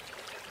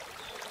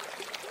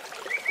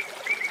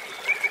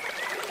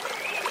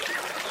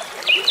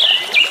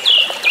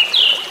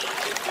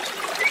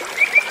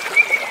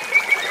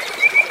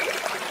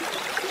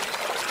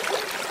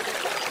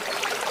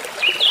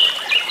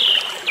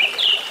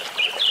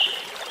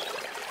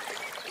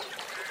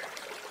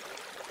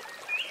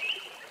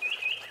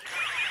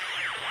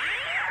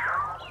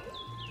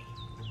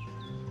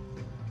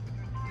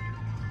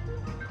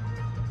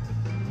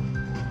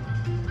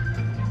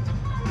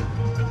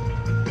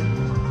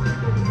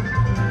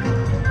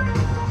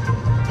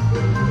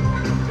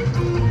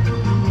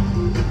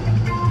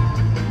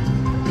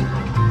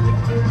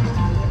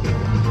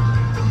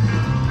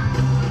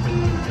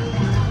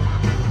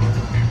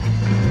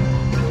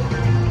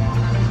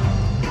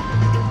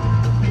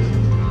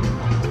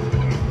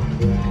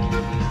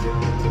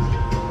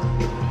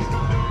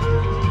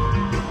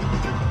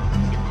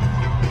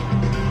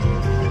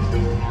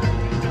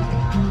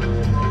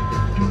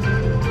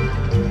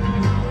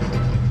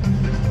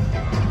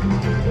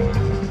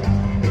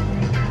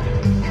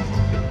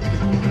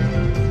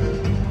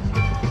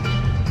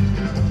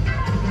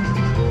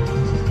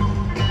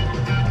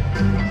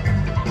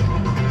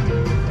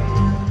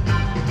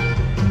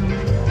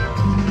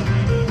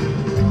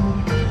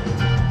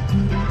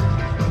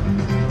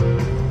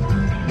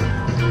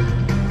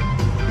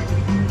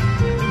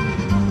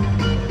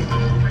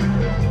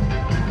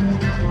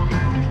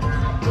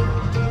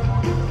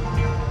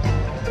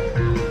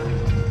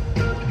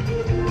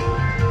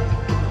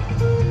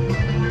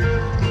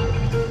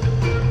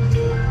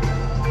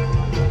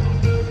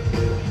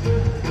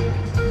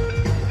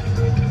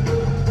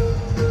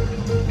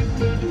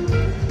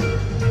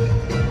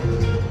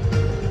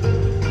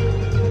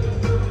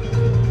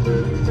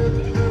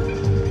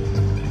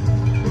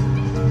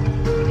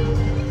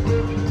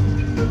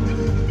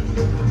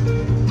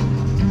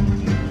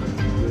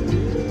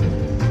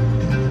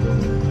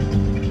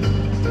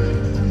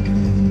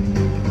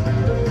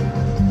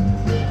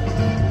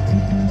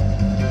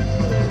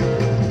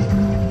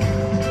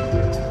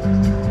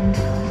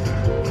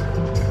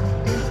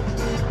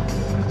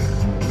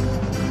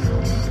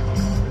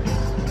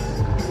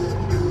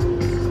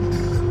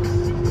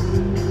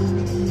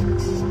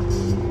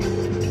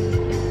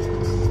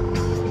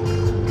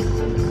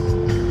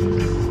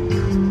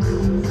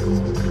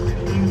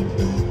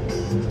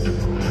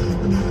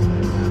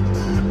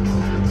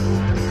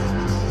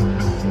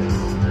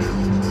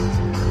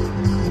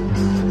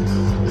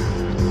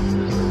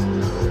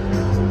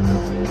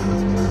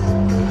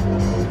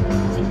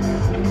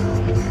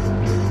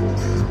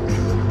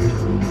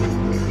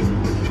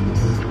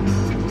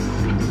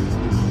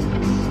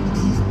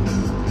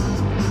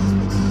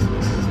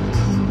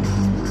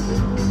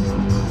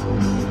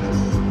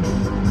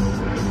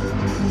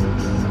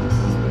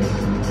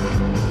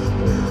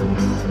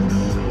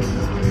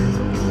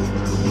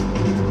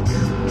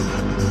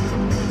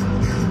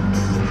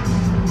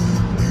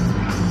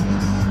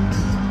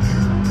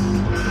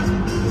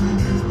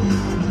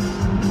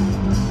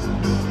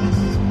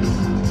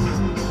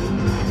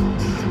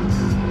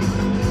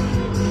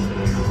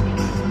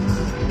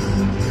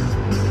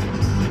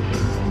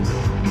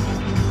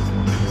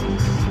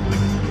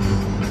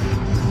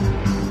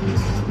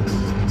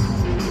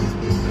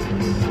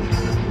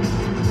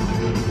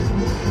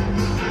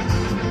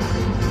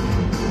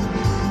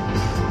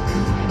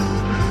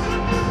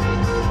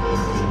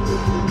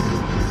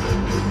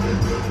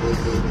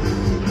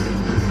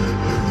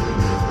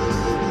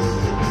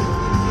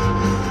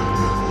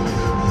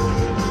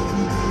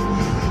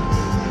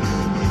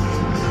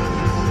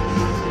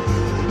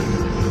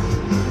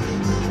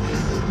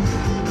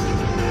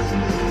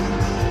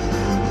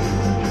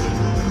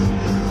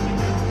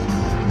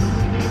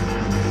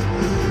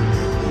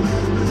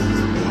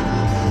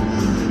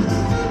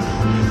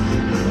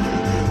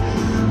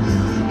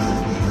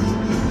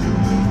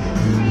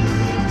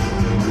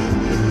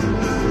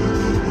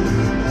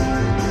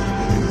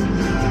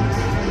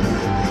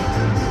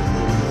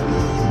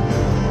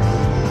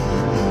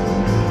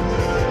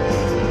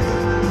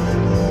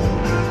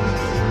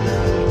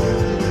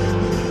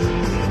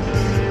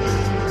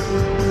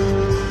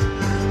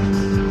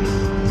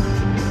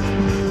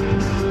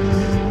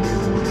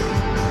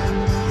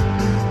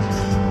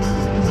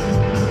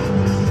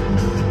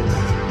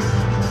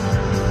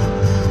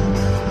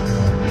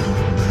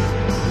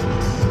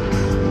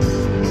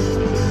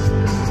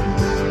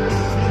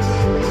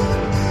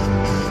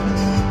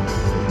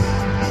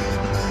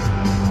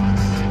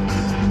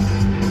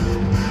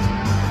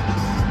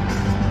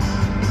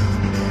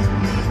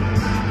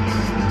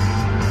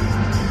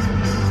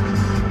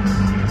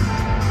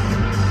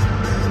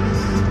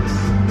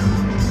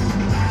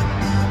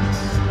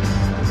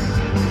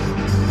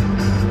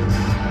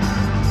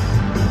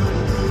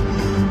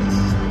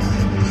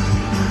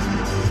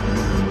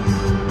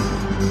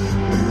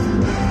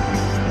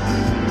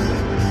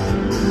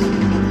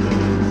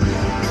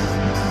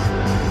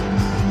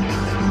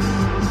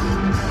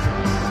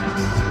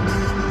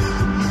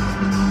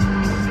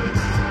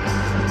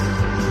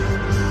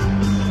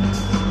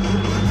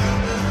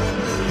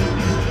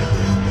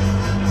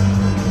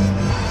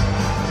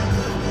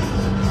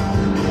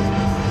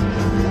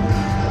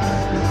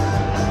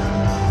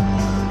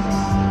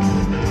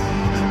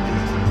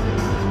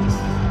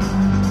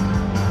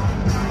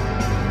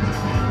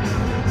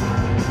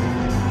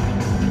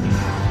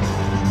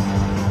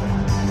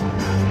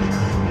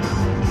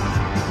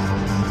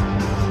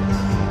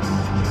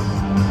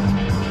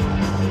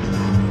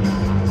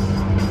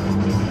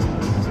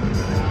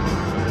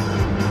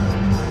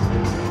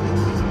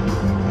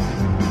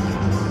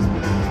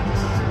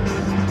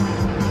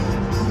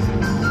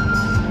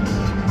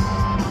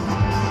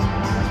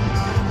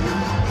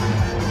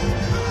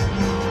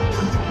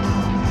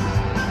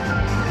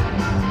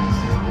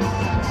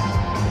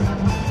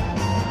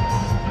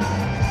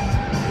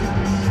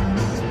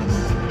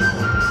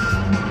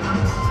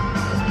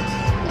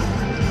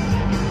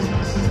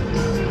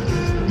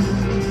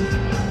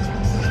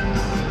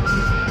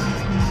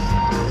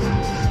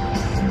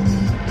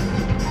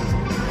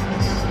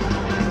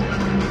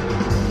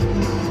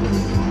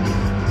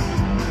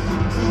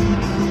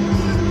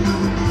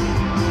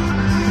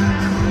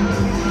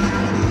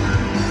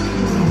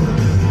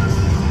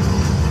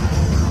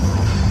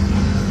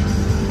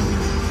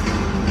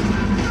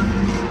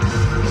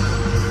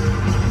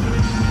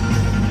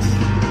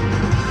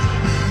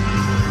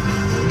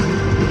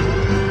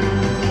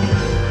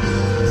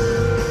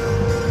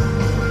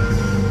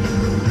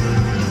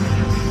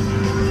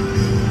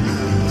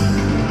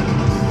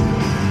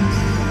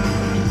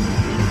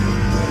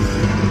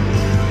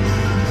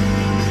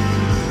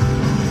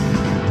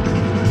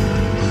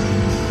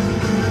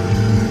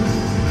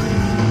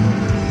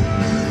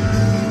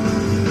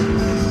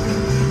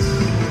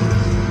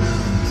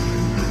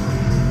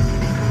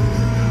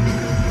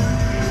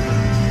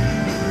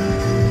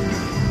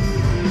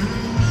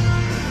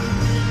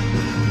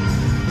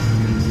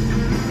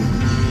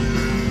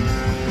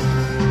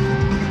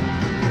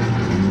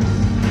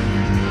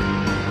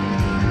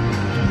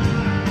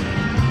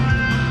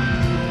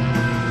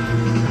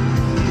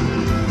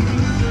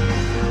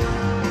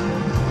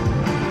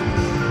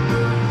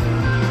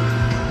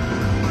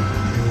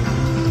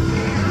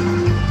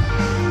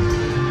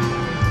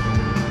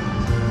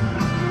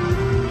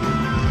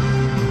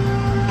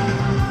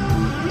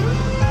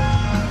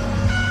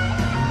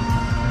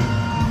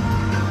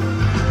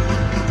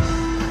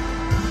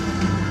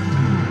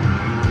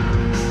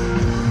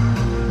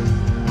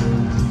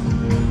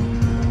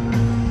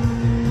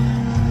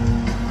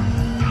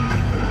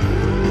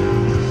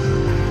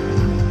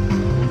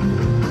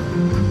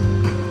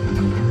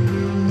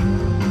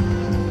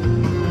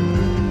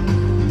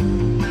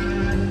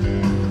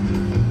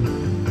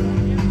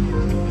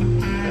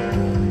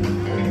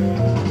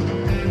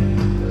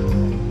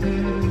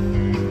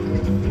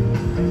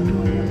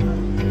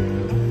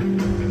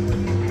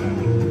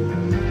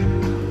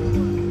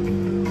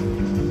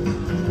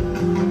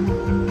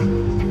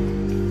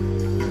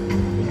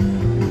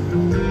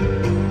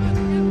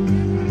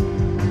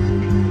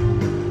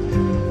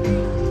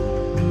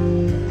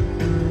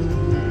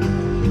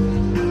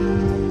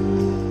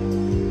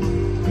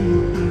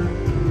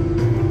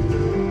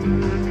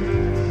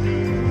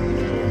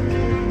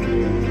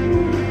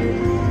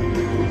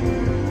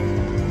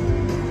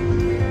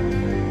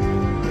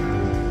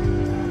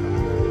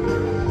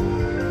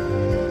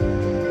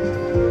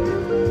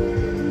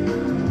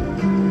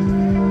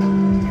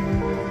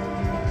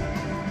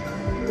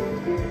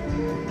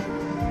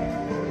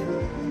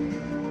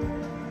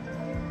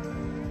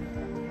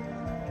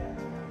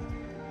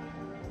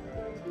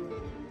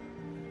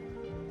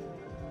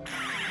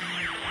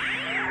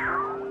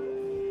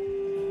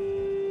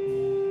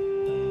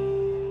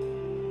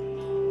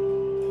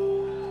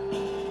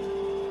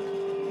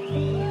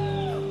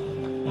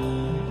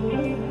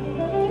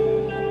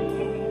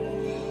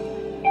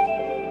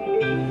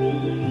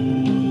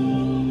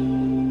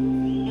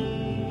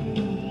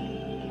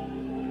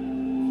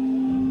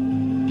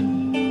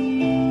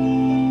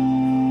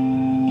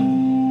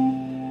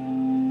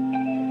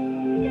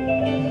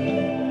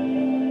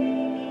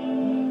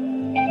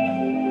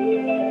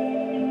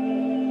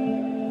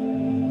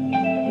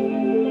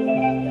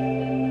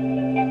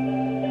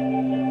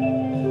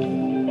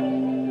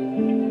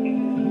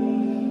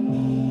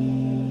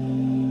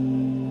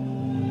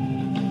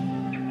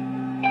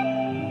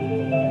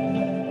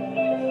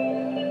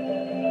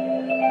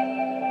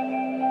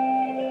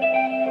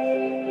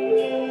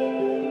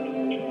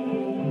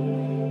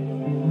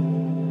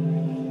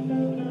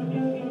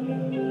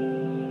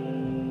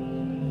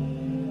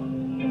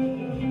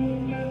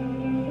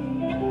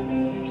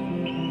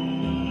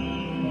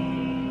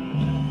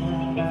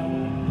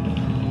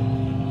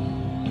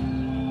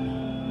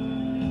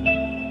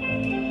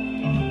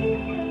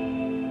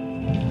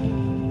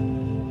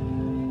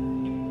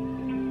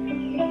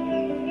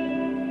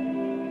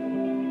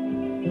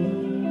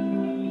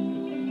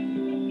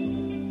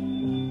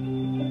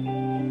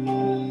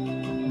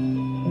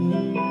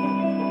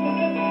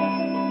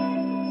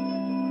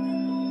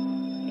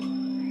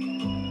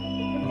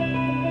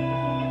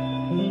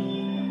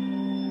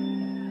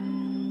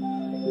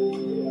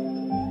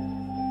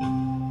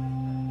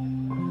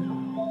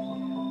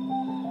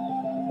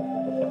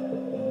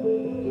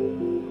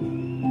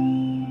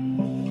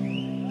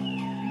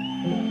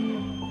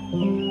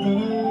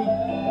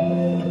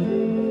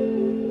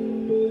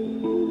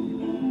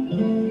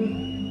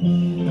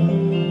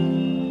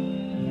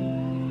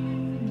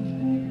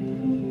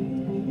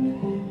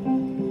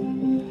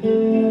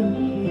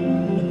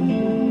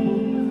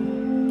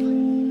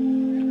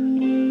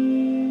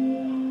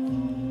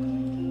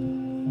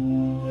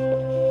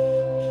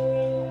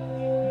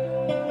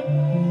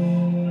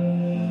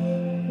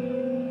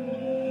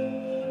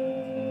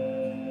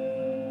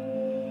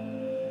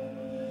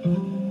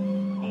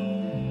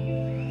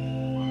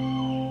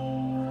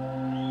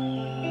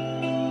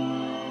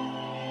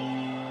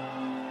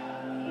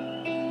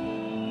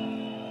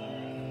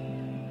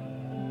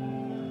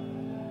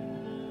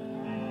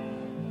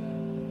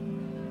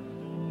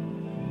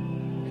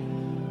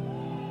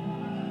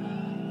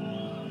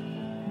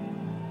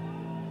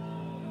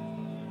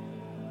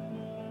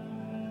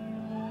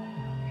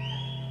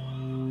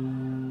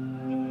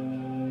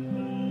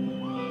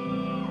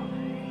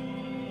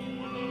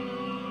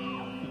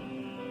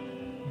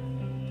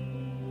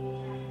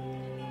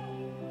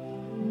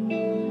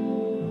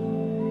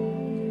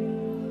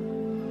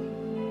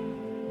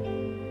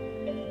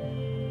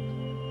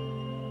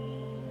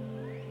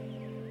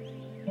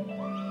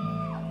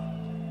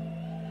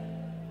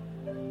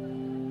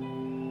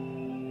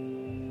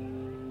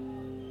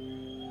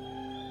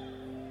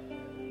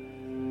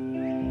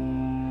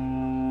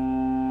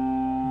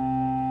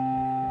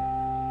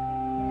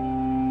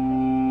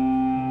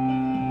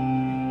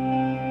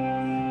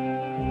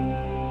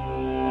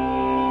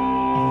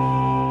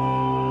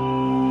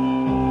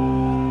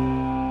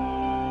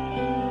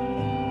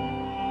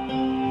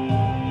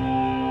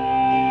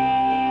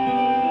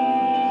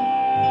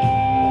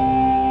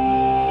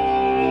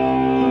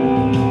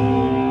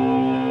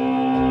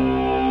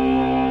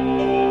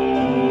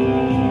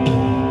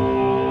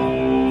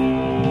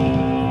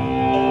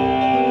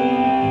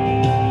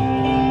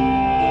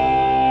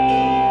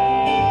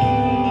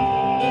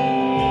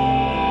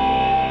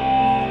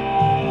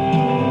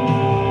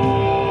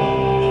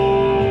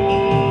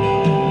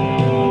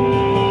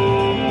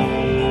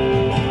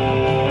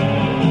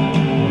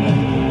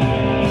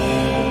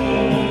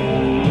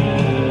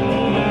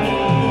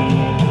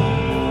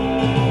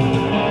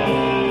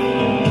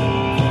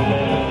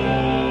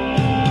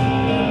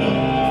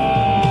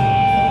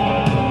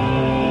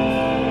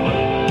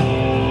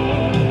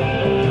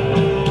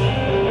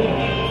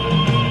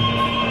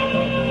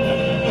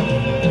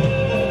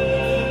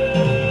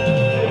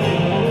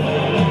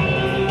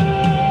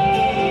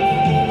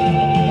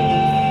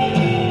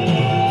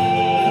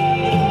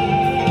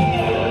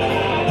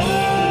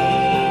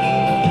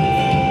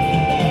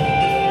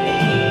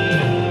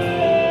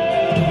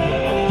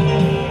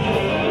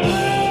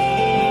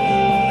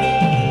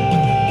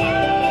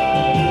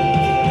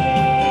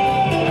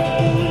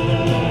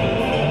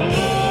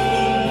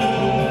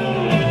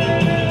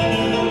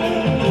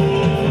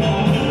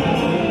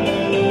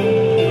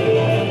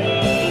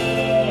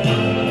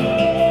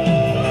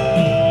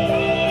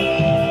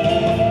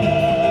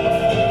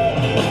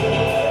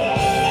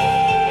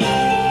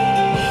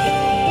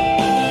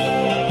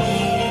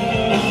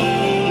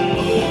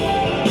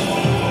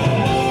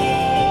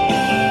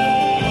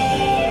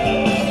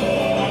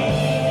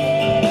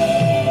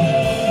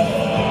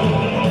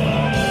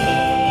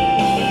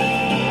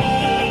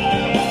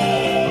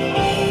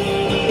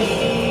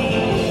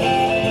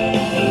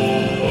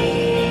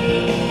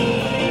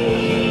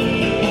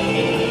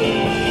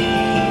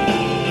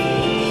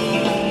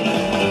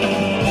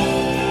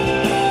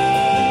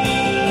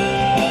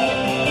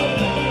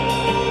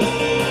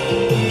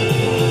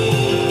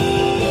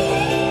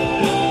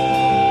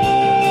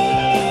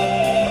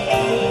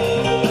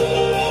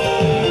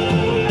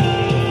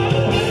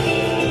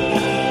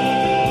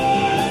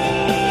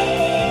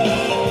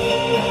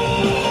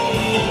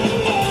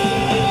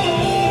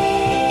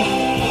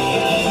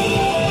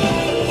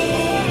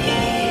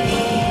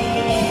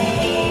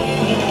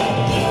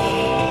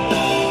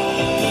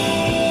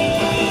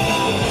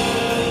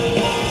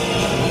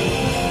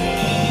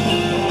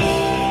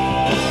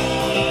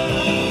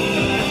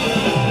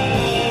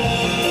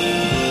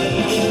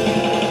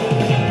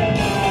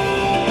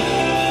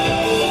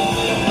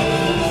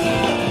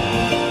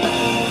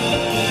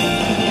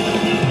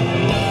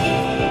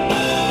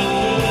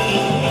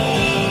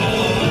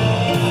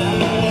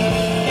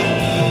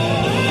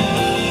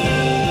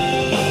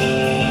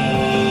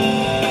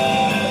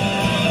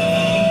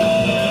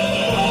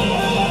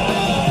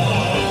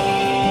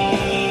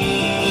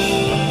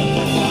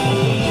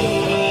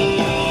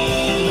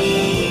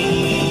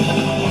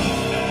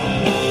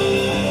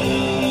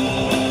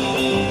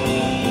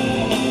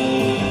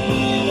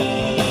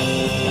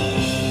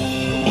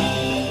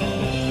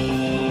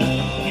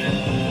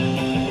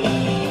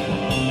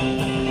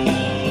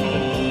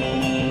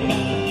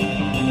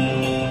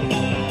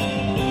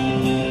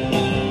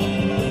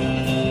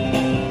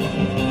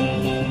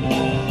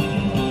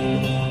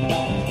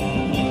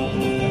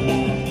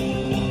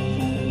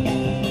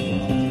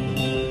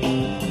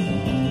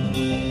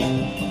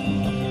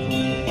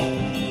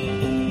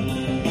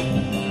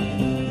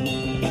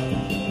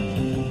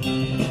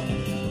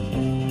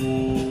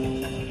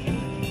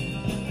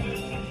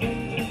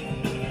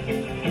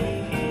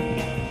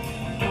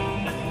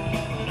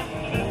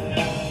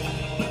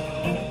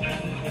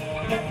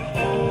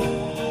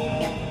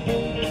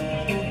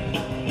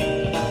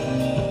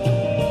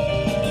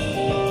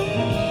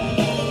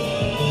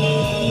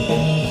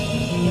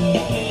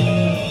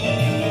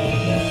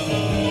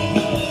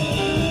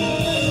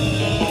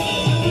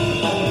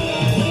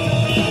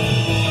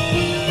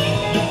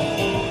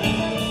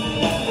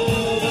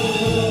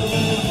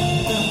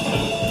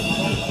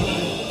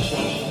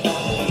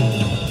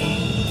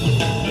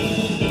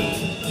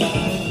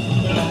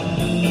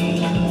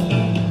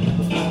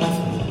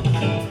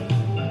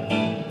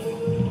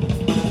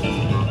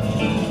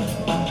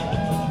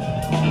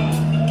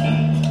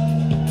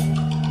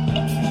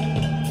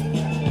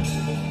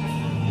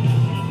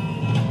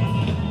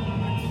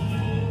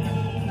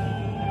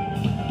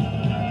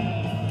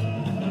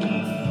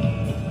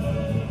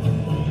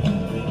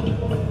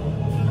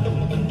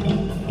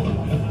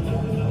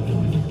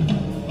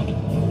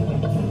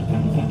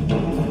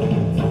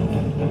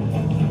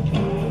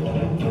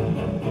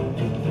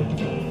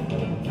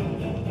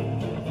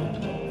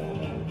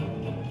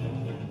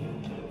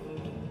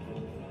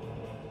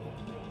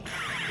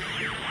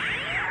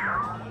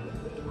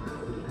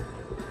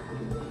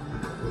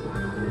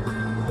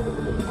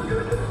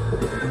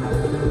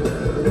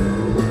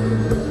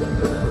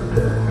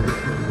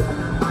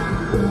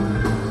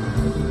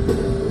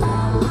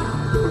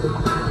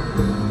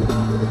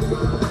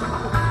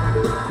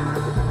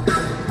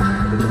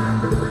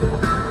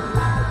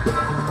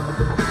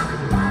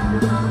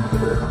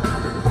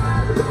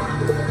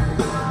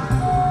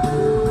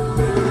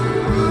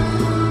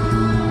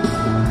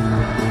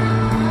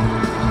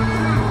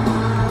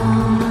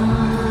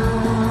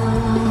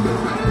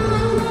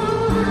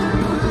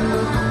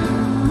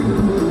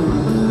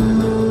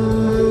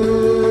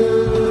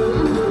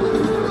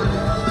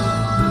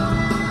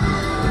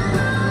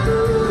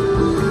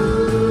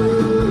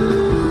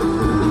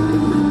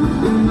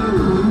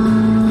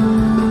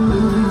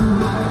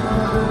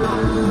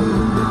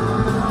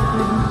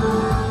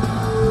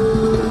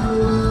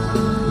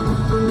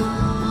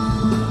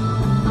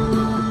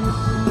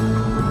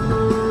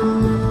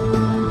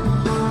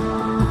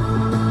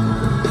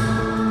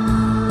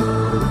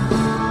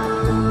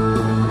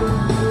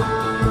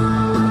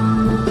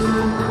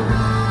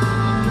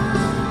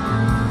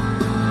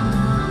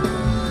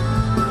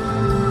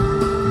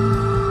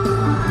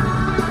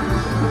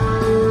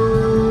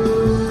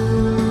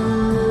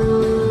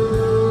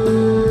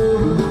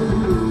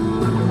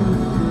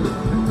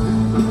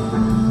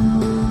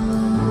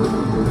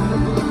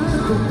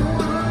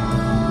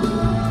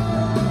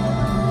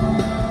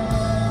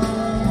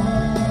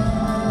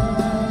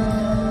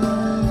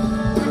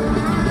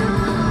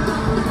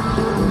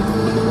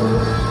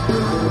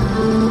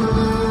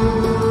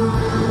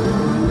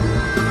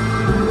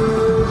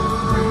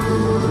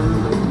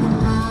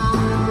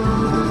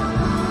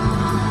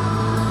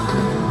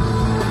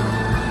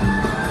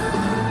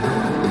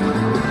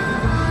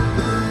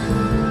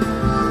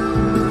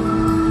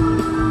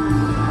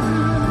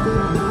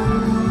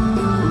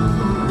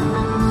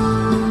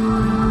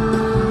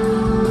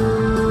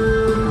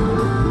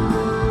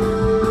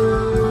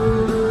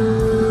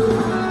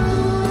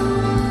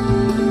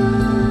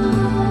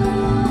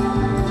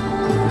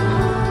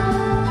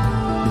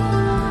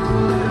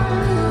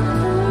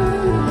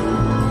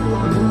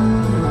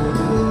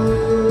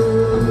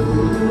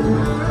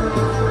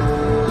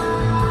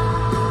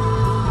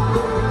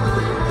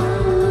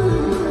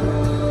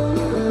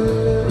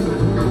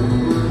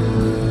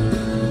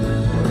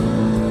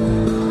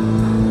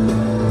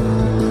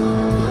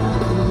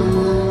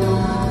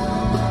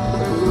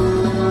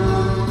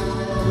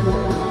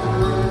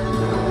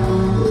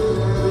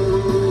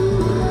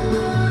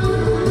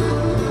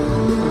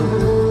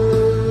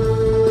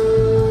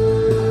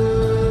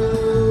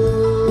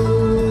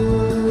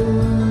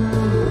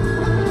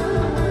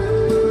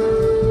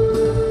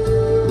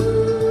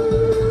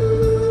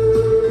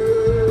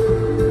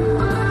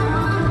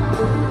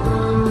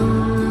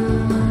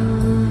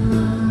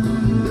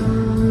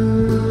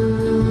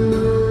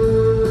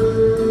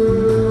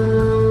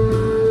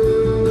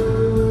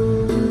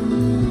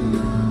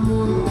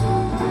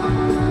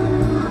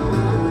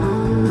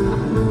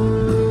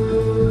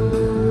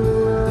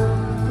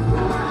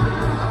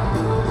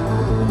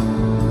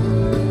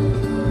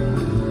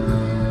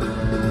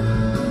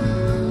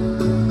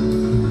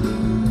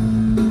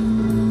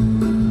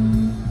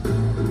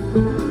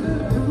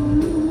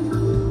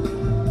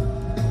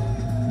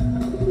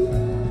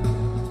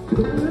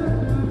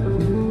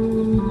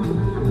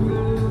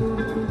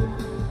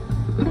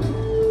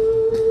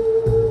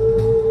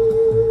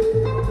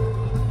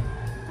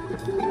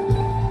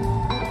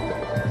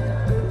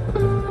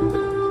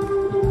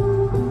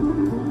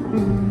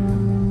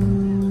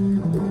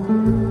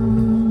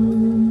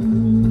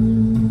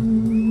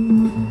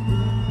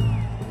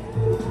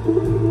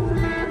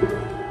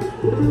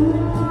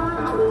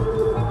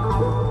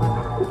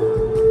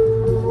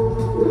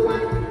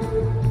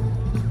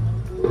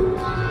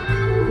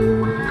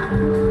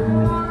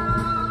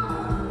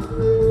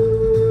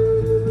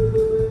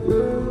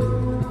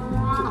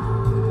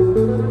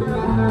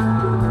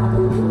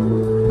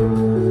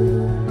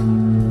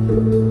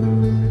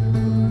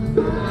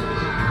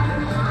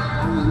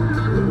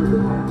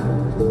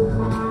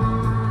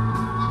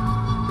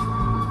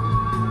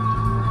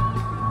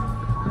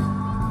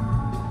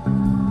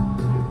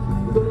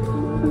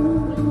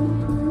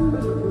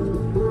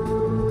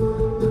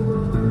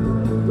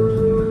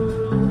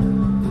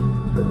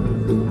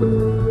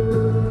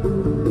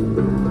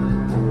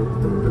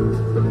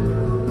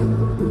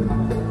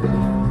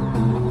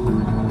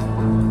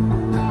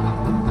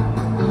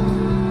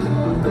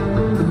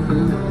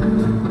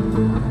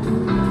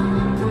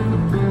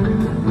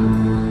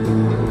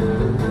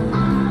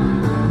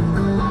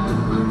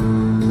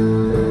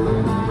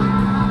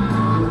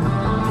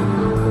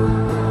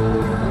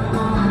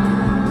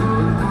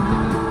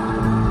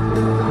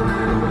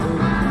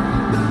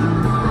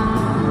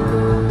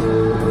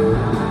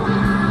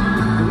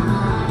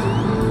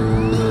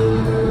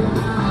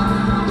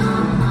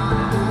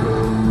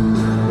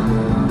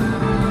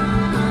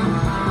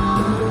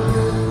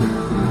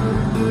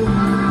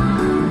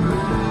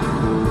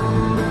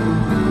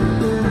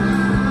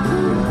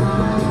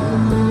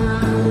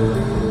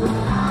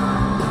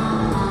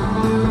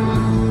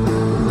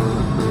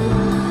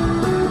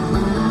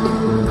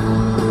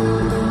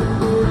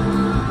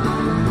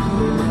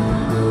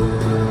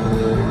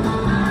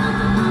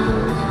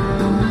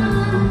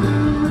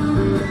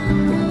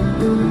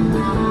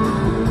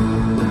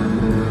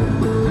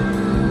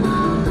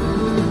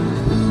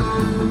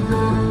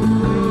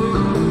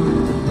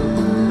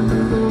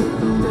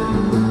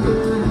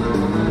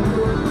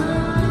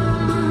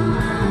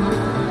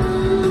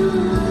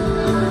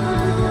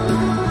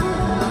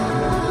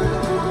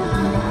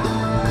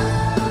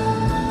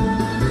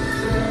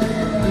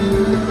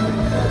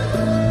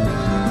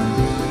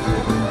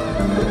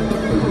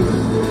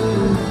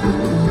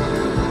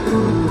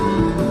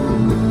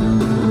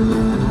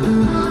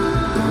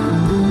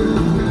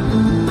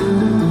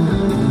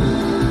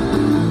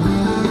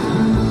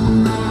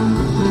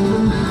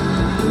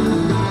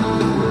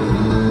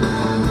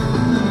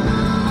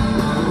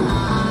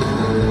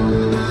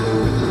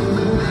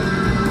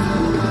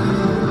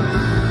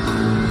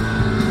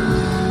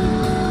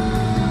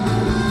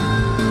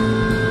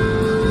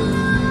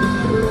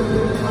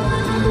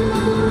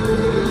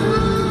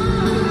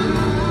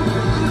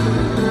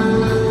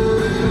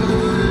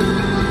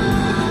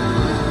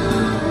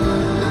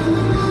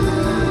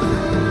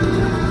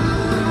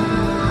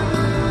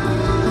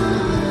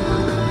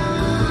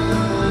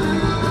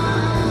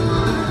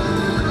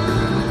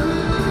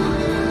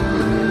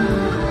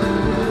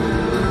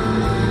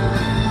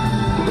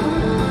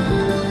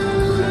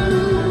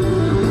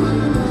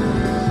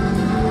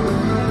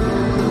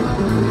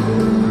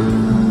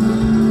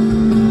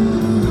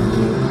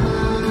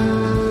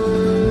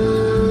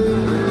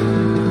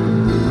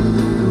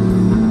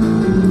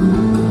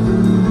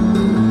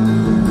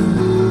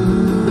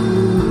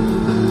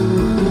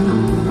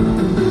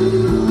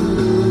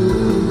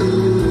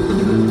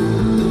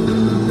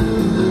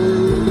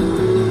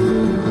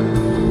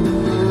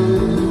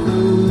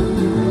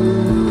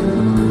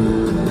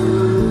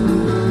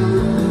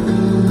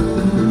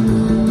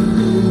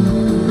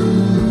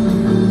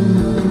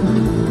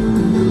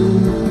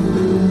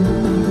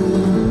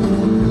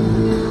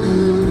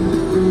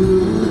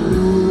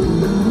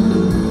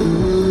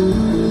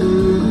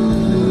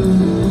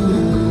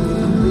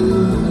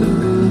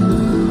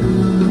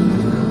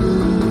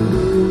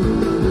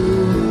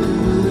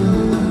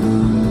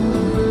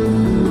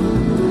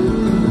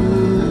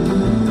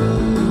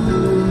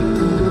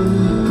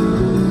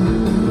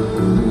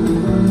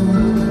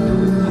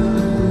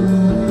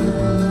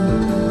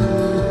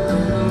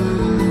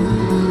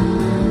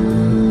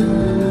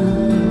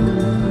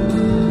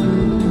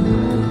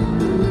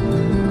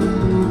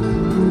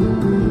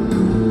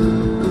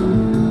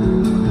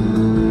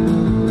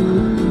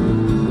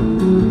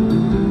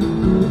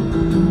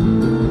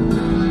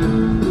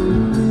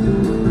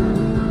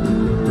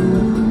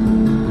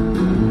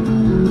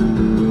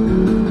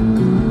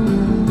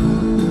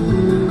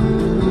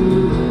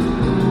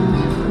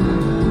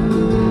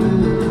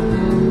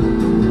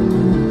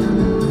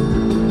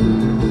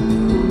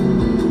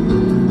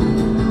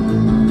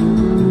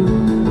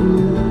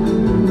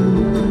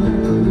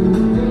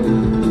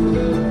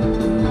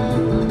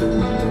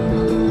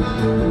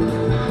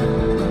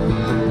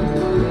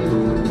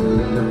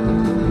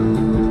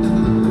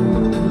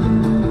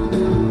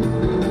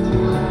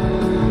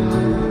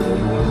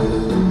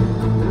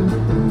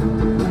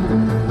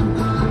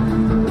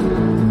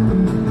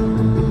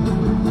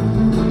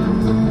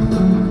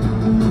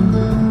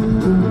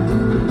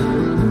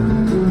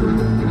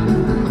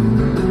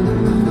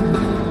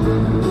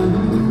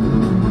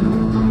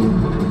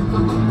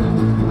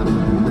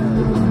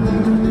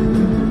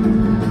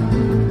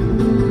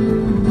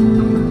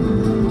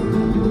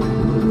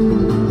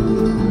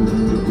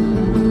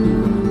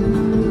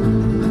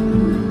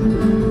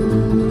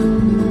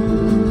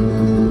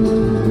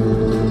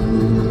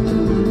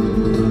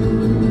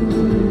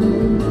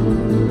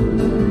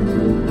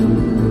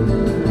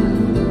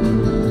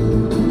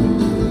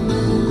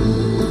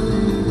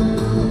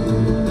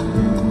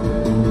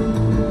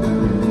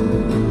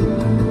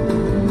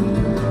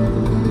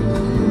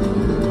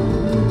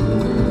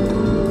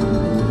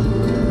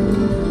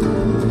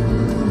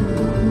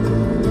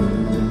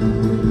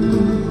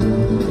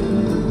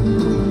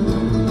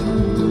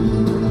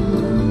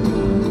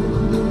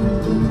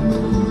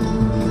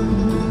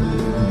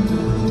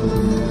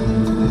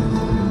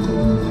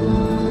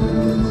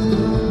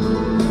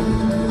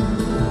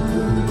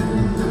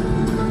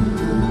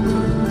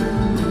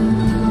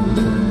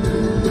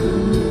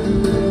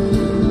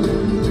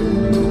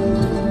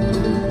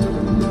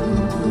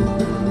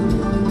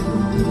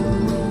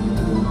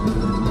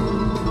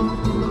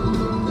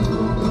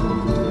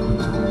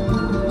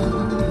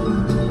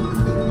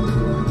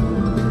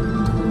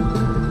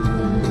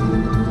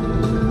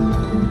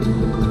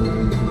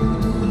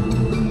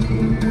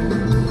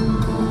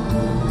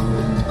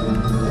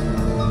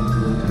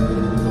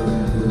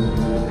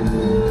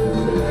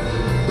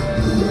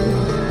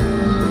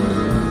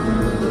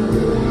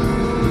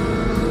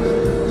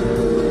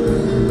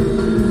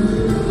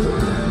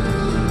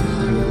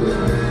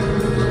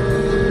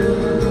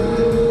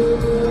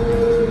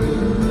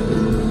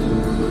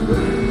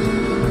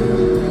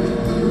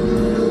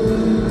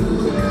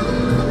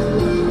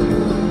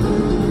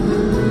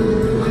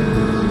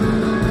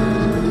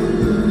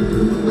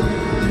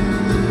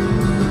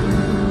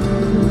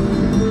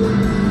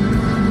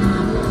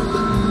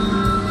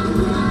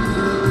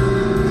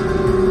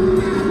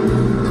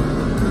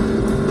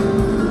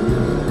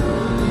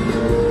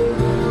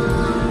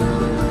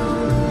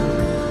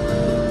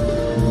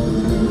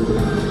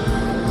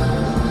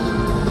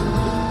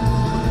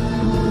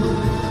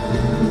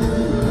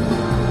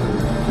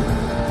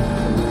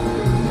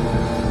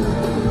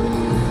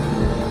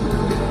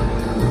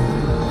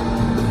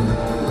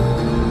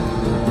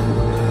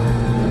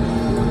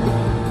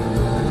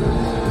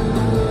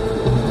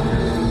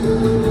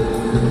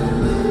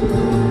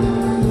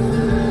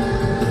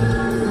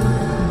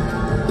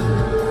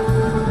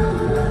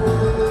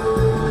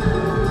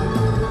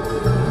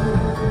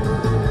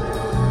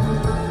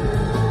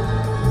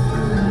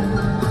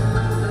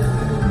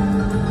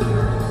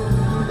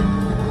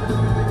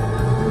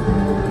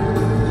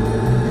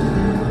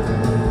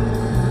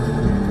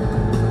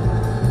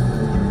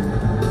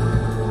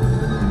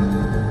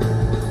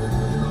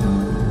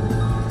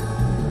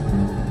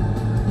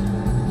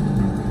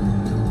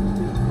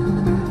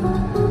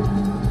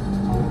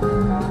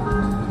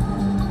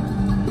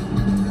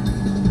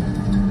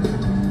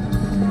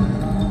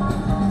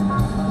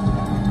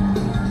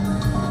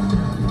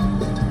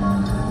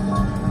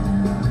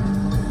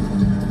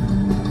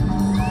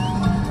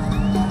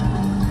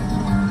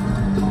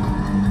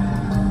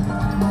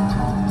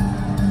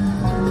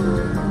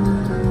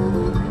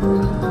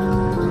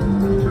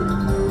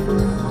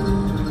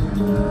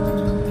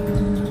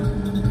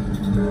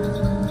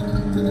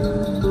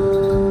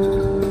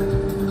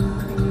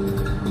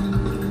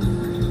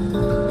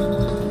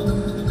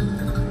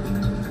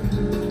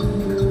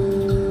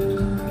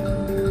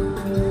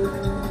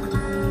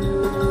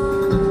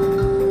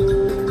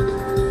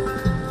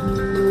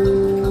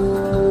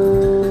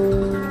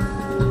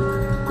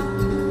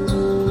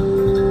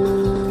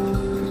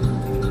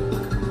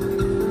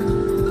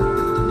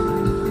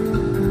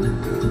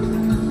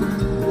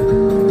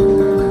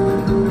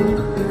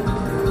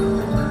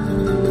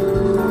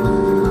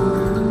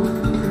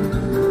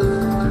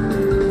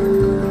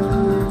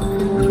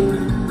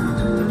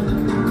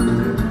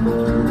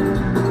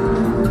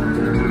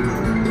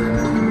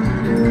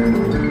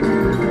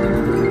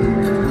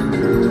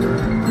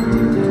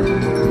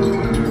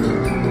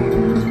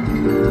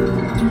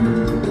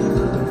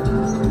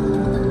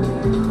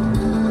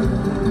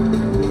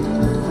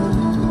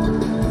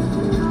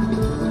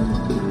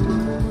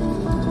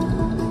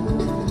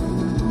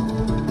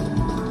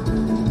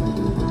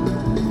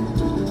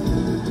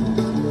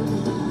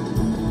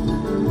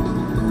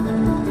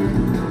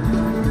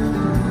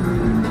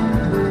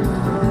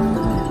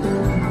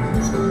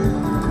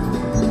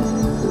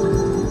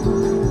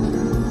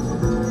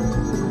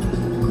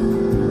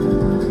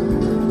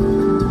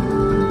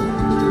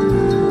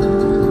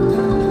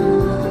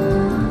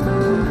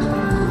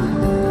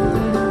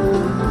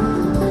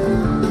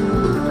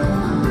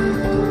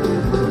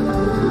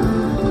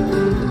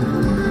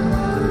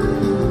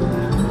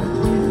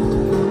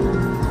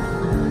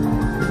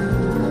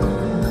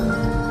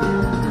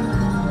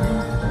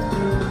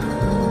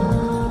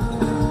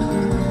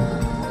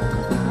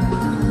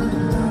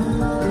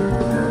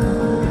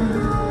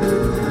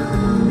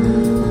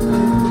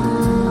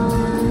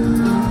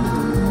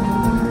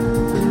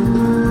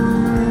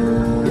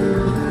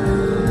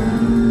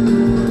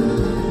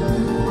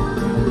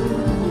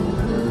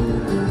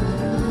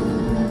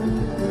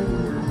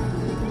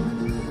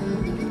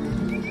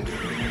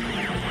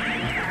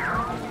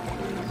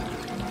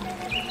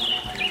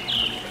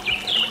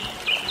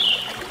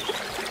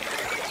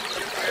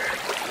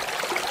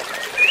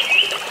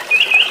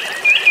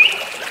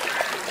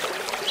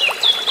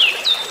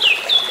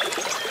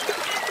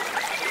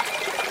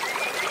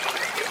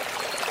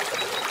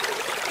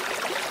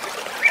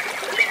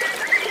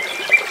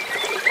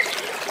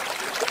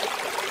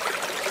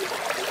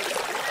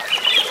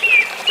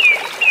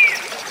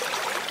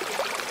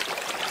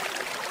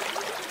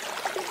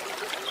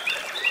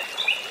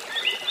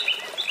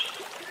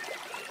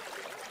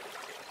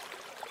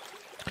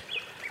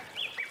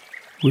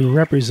 We were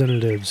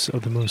representatives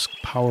of the most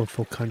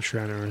powerful country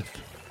on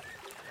earth.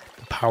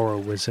 The power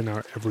was in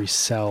our every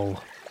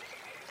cell.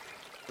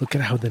 Look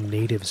at how the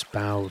natives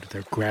bowed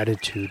their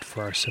gratitude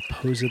for our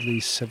supposedly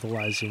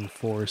civilizing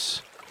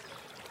force.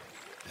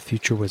 The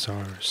future was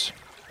ours.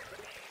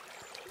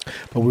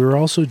 But we were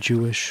also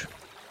Jewish,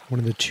 one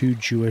of the 2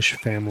 Jewish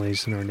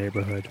families in our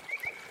neighborhood.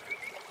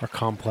 Our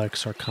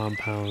complex, our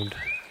compound,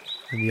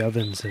 and the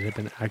ovens that had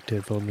been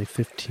active only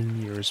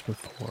 15 years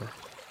before.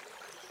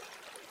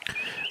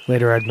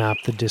 Later I'd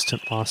mapped the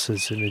distant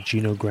losses in a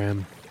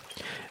genogram,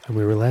 and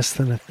we were less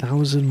than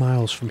 1,000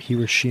 miles from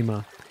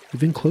Hiroshima,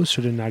 even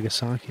closer to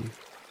Nagasaki.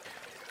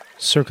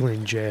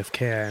 Circling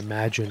JFK, I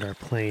imagined our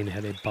plane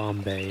had a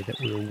bomb bay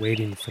that we were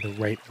waiting for the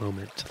right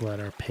moment to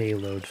let our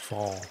payload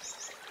fall.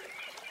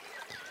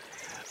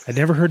 I'd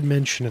never heard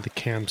mention of the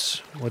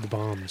camps or the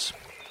bombs.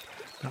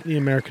 Not in the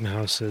American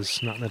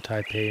houses, not in the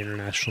Taipei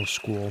International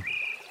School.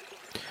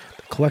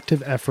 The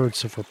collective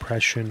efforts of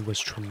repression was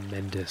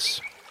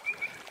tremendous.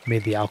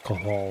 Made the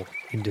alcohol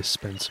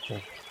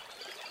indispensable.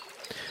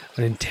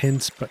 An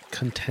intense but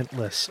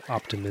contentless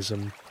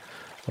optimism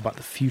about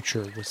the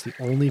future was the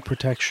only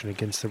protection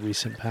against the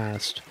recent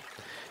past,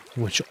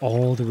 in which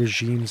all the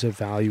regimes of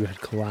value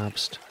had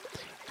collapsed,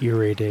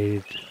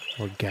 irradiated,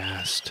 or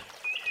gassed.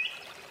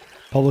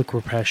 Public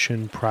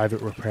repression,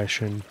 private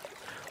repression.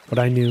 What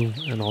I knew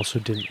and also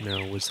didn't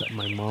know was that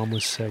my mom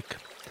was sick.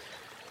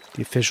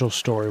 The official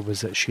story was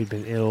that she'd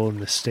been ill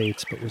in the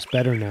States but was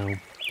better now,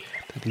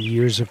 that the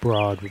years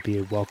abroad would be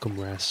a welcome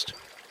rest.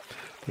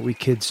 But we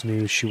kids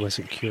knew she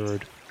wasn't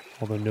cured,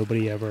 although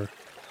nobody ever,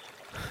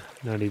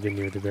 not even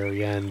near the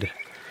very end,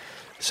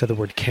 said the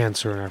word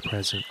cancer in our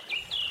present.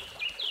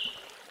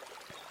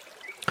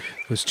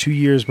 Those 2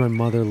 years my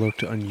mother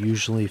looked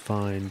unusually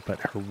fine,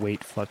 but her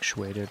weight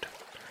fluctuated.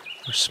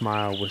 Her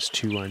smile was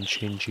too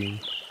unchanging,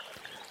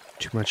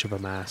 too much of a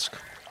mask,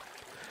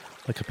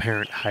 like a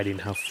parent hiding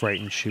how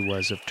frightened she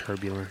was of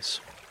turbulence.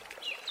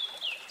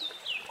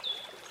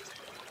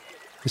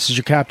 This is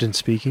your captain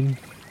speaking,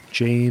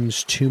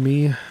 James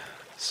Toomey,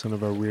 son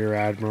of a rear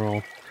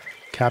admiral,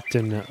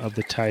 captain of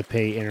the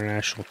Taipei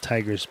International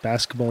Tigers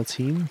basketball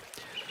team,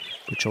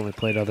 which only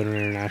played other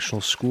international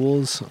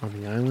schools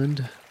on the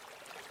island.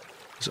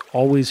 Was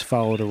always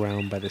followed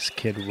around by this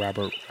kid,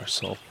 Robert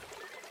Russell.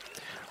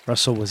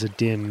 Russell was a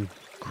dim,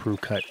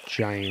 crew-cut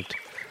giant,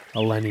 a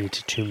Lenny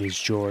to Toomey's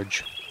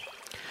George.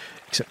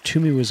 Except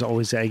Toomey was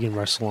always egging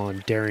Russell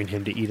on, daring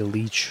him to eat a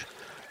leech,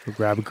 or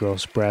grab a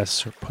girl's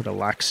breasts, or put a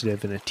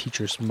laxative in a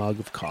teacher's mug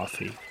of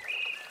coffee.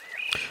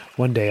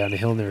 One day on a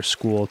hill near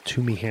school,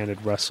 Toomey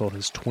handed Russell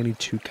his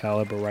 .22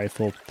 caliber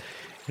rifle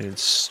and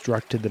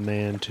instructed the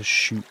man to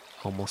shoot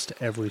almost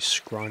every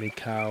scrawny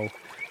cow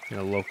in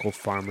a local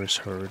farmer's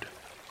herd.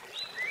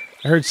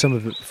 I heard some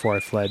of it before I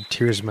fled,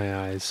 tears in my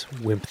eyes,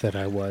 wimp that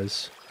I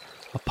was.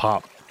 A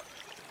pop,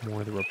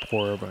 more the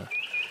report of a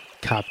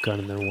cop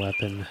gun and then a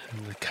weapon,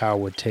 and the cow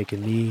would take a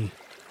knee,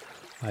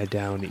 lie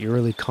down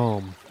eerily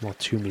calm, while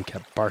Toomey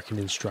kept barking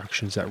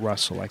instructions at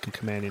Russell like a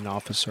commanding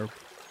officer.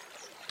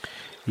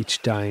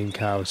 Each dying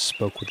cow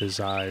spoke with his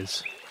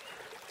eyes.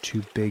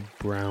 2 big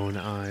brown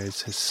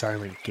eyes, his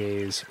silent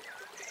gaze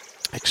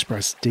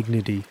expressed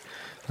dignity,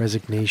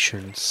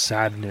 resignation,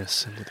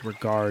 sadness, and with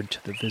regard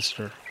to the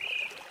visitor,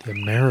 the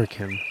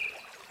American,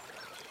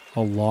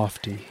 a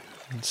lofty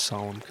and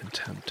solemn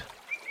contempt.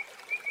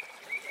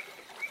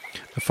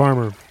 The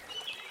farmer,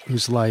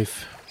 whose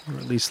life, or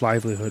at least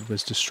livelihood,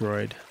 was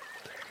destroyed,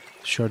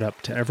 showed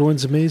up to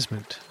everyone's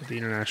amazement at the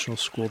international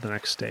school the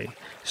next day,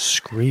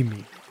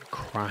 screaming,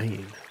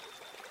 crying.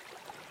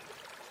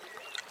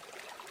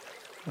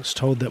 I was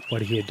told that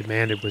what he had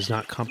demanded was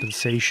not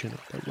compensation,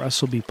 that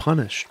Russell be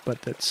punished,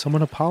 but that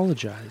someone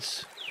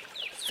apologize,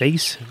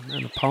 face him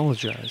and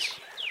apologize.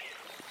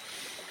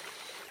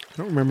 I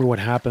don't remember what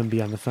happened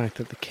beyond the fact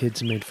that the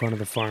kids made fun of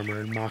the farmer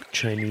and mocked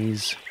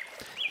Chinese,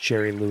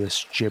 Jerry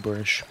Lewis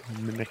gibberish,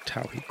 mimicked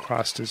how he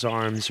crossed his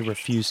arms and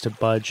refused to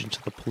budge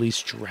until the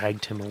police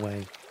dragged him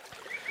away.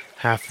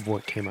 Half of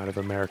what came out of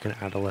American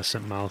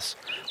adolescent mouths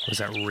was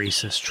that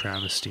racist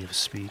travesty of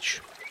speech.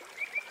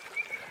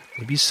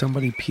 Maybe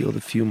somebody peeled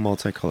a few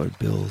multicolored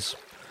bills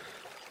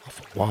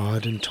off a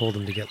wad and told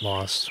him to get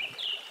lost.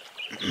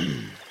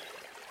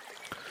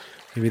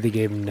 Maybe they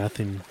gave him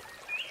nothing.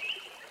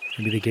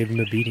 Maybe they gave him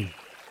a beating.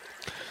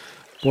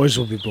 Boys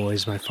will be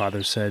boys, my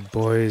father said.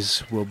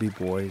 Boys will be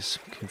boys,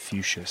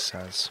 Confucius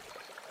says.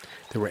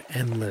 There were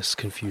endless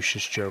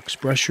Confucius jokes.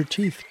 Brush your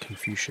teeth,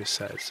 Confucius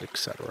says,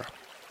 etc.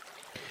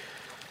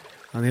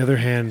 On the other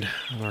hand,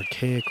 an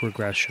archaic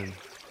regression.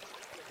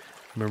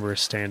 I remember a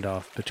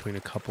standoff between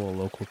a couple of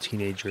local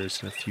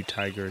teenagers and a few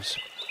tigers.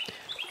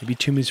 Maybe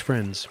Toomey's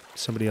friends.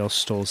 Somebody else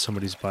stole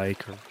somebody's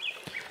bike, or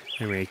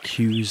anyway,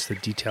 accused. The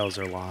details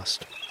are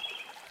lost.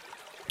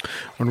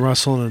 When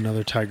Russell and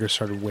another tiger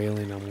started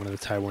wailing on one of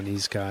the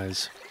Taiwanese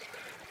guys,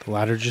 the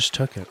latter just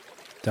took it,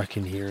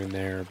 ducking here and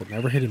there, but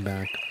never hitting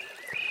back.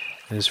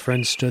 And his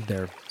friend stood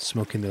there,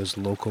 smoking those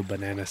local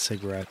banana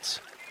cigarettes.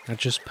 Not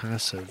just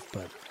passive,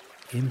 but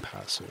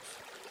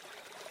impassive.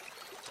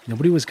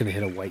 Nobody was going to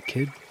hit a white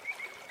kid.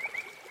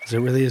 Is it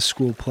really a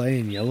school play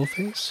in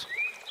Yellowface?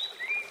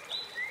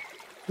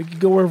 We could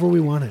go wherever we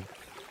wanted.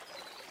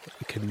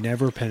 We could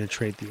never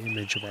penetrate the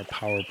image of our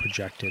power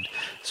projected,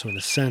 so in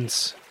a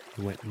sense,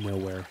 we went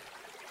nowhere.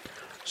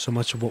 So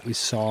much of what we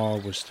saw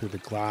was through the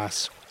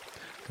glass,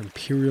 the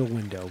imperial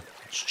window,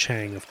 which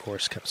Chang, of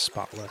course, kept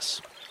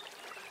spotless.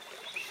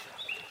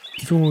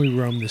 Even when we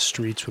roamed the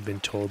streets we've been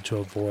told to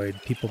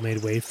avoid, people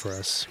made way for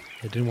us.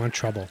 They didn't want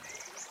trouble.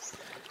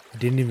 We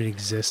didn't even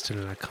exist in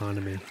an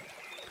economy.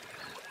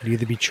 We'd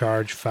either be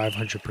charged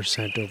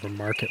 500% over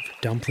market for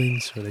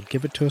dumplings, or they'd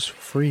give it to us for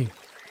free.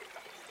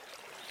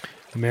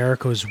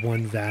 America was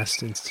one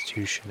vast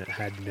institution that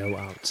had no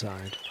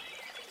outside.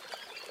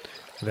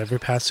 With every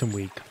passing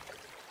week,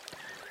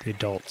 the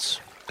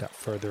adults got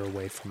further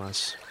away from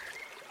us.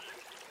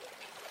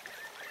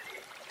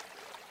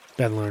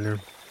 Ben Lerner,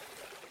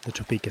 The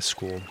Topeka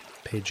School,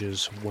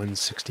 pages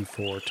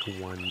 164 to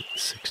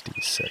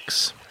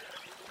 166.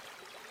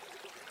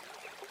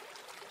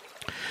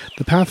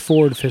 The path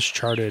forward Fish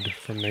charted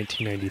from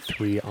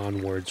 1993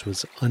 onwards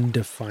was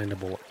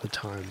undefinable at the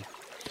time.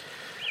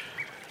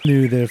 They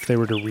knew that if they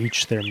were to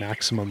reach their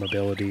maximum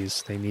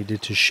abilities, they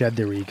needed to shed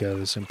their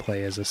egos and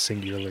play as a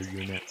singular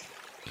unit.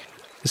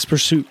 This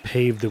pursuit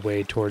paved the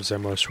way towards their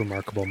most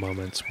remarkable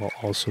moments, while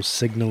also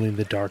signaling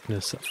the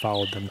darkness that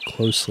followed them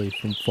closely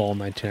from fall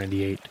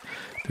 1998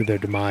 through their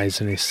demise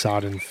in a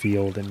sodden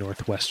field in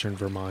northwestern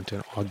Vermont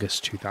in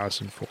August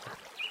 2004.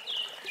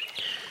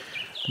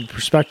 The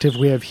perspective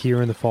we have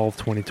here in the fall of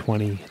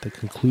 2020, the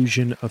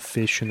conclusion of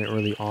Fish in the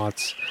early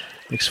aughts,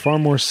 makes far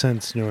more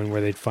sense knowing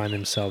where they'd find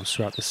themselves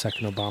throughout the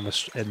second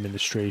Obama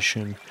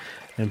administration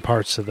and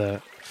parts of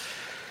the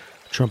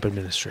Trump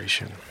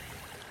administration.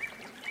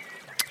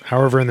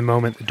 However, in the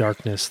moment, the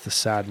darkness, the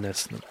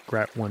sadness, and the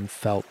regret one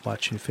felt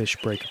watching Fish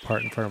break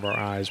apart in front of our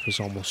eyes was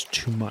almost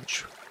too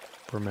much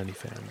for many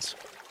fans.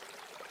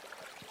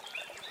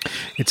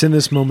 It's in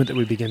this moment that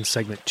we begin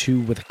segment 2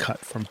 with a cut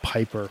from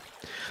Piper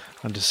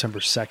on December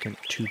 2nd,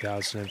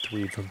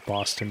 2003 from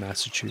Boston,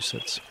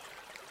 Massachusetts.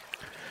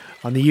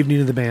 On the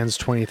evening of the band's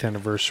 20th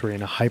anniversary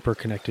in a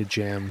hyper-connected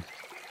jam,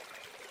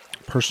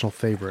 personal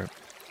favorite,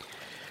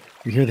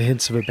 we hear the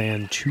hints of a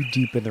band too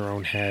deep in their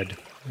own head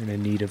and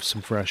in need of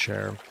some fresh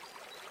air.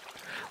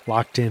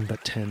 Locked in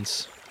but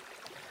tense.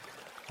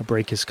 A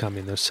break is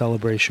coming, though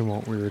celebration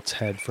won't rear its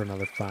head for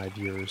another 5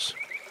 years.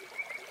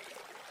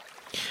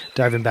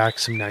 Diving back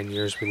some 9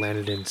 years, we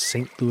landed in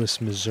St. Louis,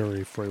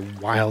 Missouri for a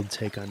wild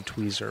take on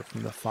Tweezer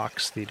from the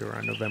Fox Theater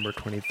on November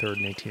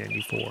 23rd,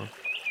 1994.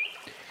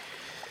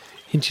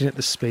 Hinting at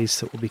the space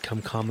that will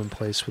become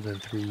commonplace within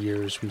 3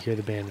 years, we hear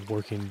the band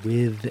working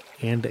with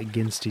and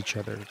against each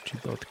other to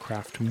both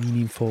craft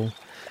meaningful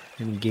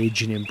and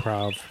engaging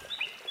improv,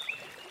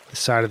 the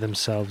side of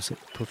themselves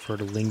that prefer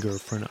to linger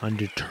for an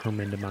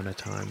undetermined amount of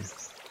time.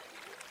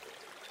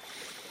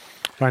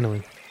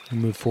 Finally, we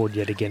move forward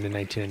yet again to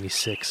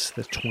 1996,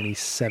 the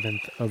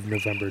 27th of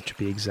November to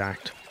be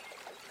exact.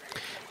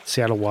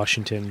 Seattle,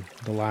 Washington,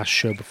 the last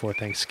show before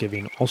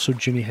Thanksgiving, also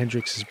Jimi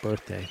Hendrix's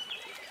birthday.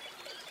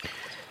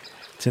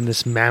 It's in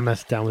this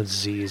mammoth Down with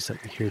Disease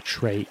that we hear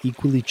Trey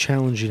equally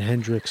challenging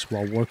Hendrix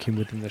while working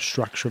within the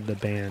structure of the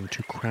band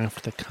to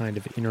craft the kind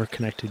of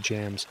interconnected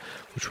jams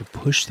which would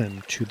push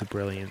them to the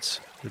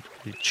brilliance we'd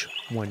reach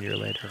 1 year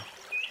later.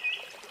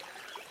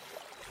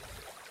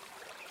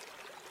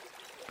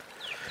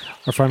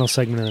 Our final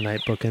segment of the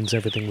night bookends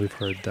everything we've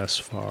heard thus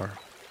far.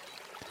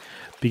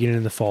 Beginning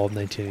in the fall of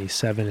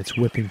 1987, it's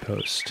Whipping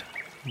Post,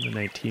 on the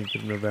 19th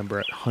of November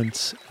at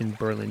Hunt's in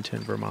Burlington,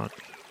 Vermont.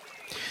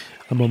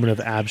 A moment of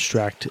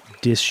abstract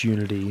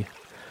disunity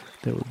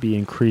that would be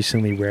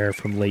increasingly rare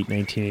from late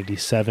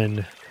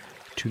 1987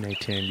 to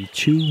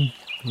 1992.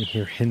 We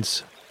hear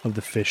hints of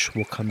the Fish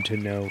we'll come to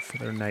know for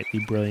their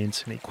nightly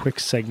brilliance in a quick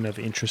segment of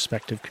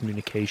introspective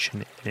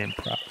communication and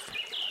improv.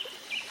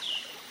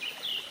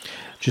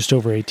 Just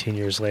over 18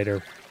 years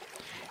later,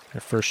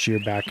 our first year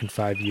back in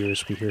 5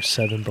 years, we hear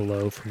Seven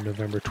Below from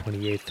November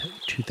 28th,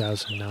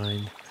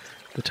 2009,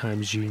 the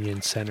Times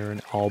Union Center in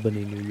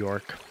Albany, New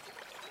York.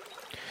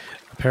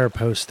 A pair of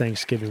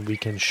post-Thanksgiving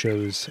weekend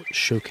shows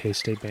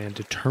showcased a band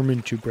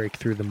determined to break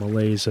through the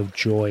malaise of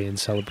joy and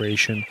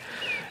celebration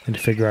and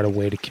to figure out a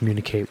way to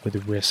communicate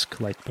with risk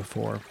like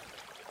before.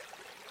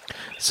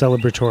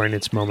 Celebratory in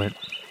its moment,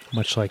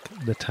 much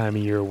like the time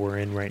of year we're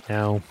in right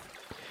now,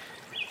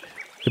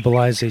 it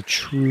belies a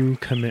true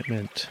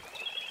commitment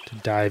to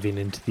diving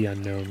into the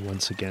unknown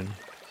once again.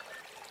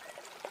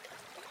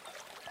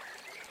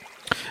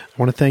 I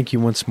want to thank you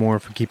once more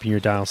for keeping your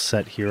dial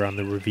set here on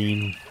The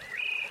Ravine.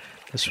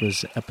 This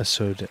was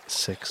episode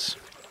 6.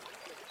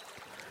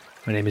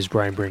 My name is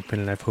Brian Brinkman,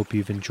 and I hope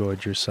you've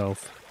enjoyed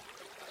yourself.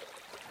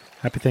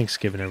 Happy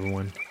Thanksgiving,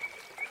 everyone.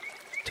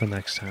 Till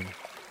next time.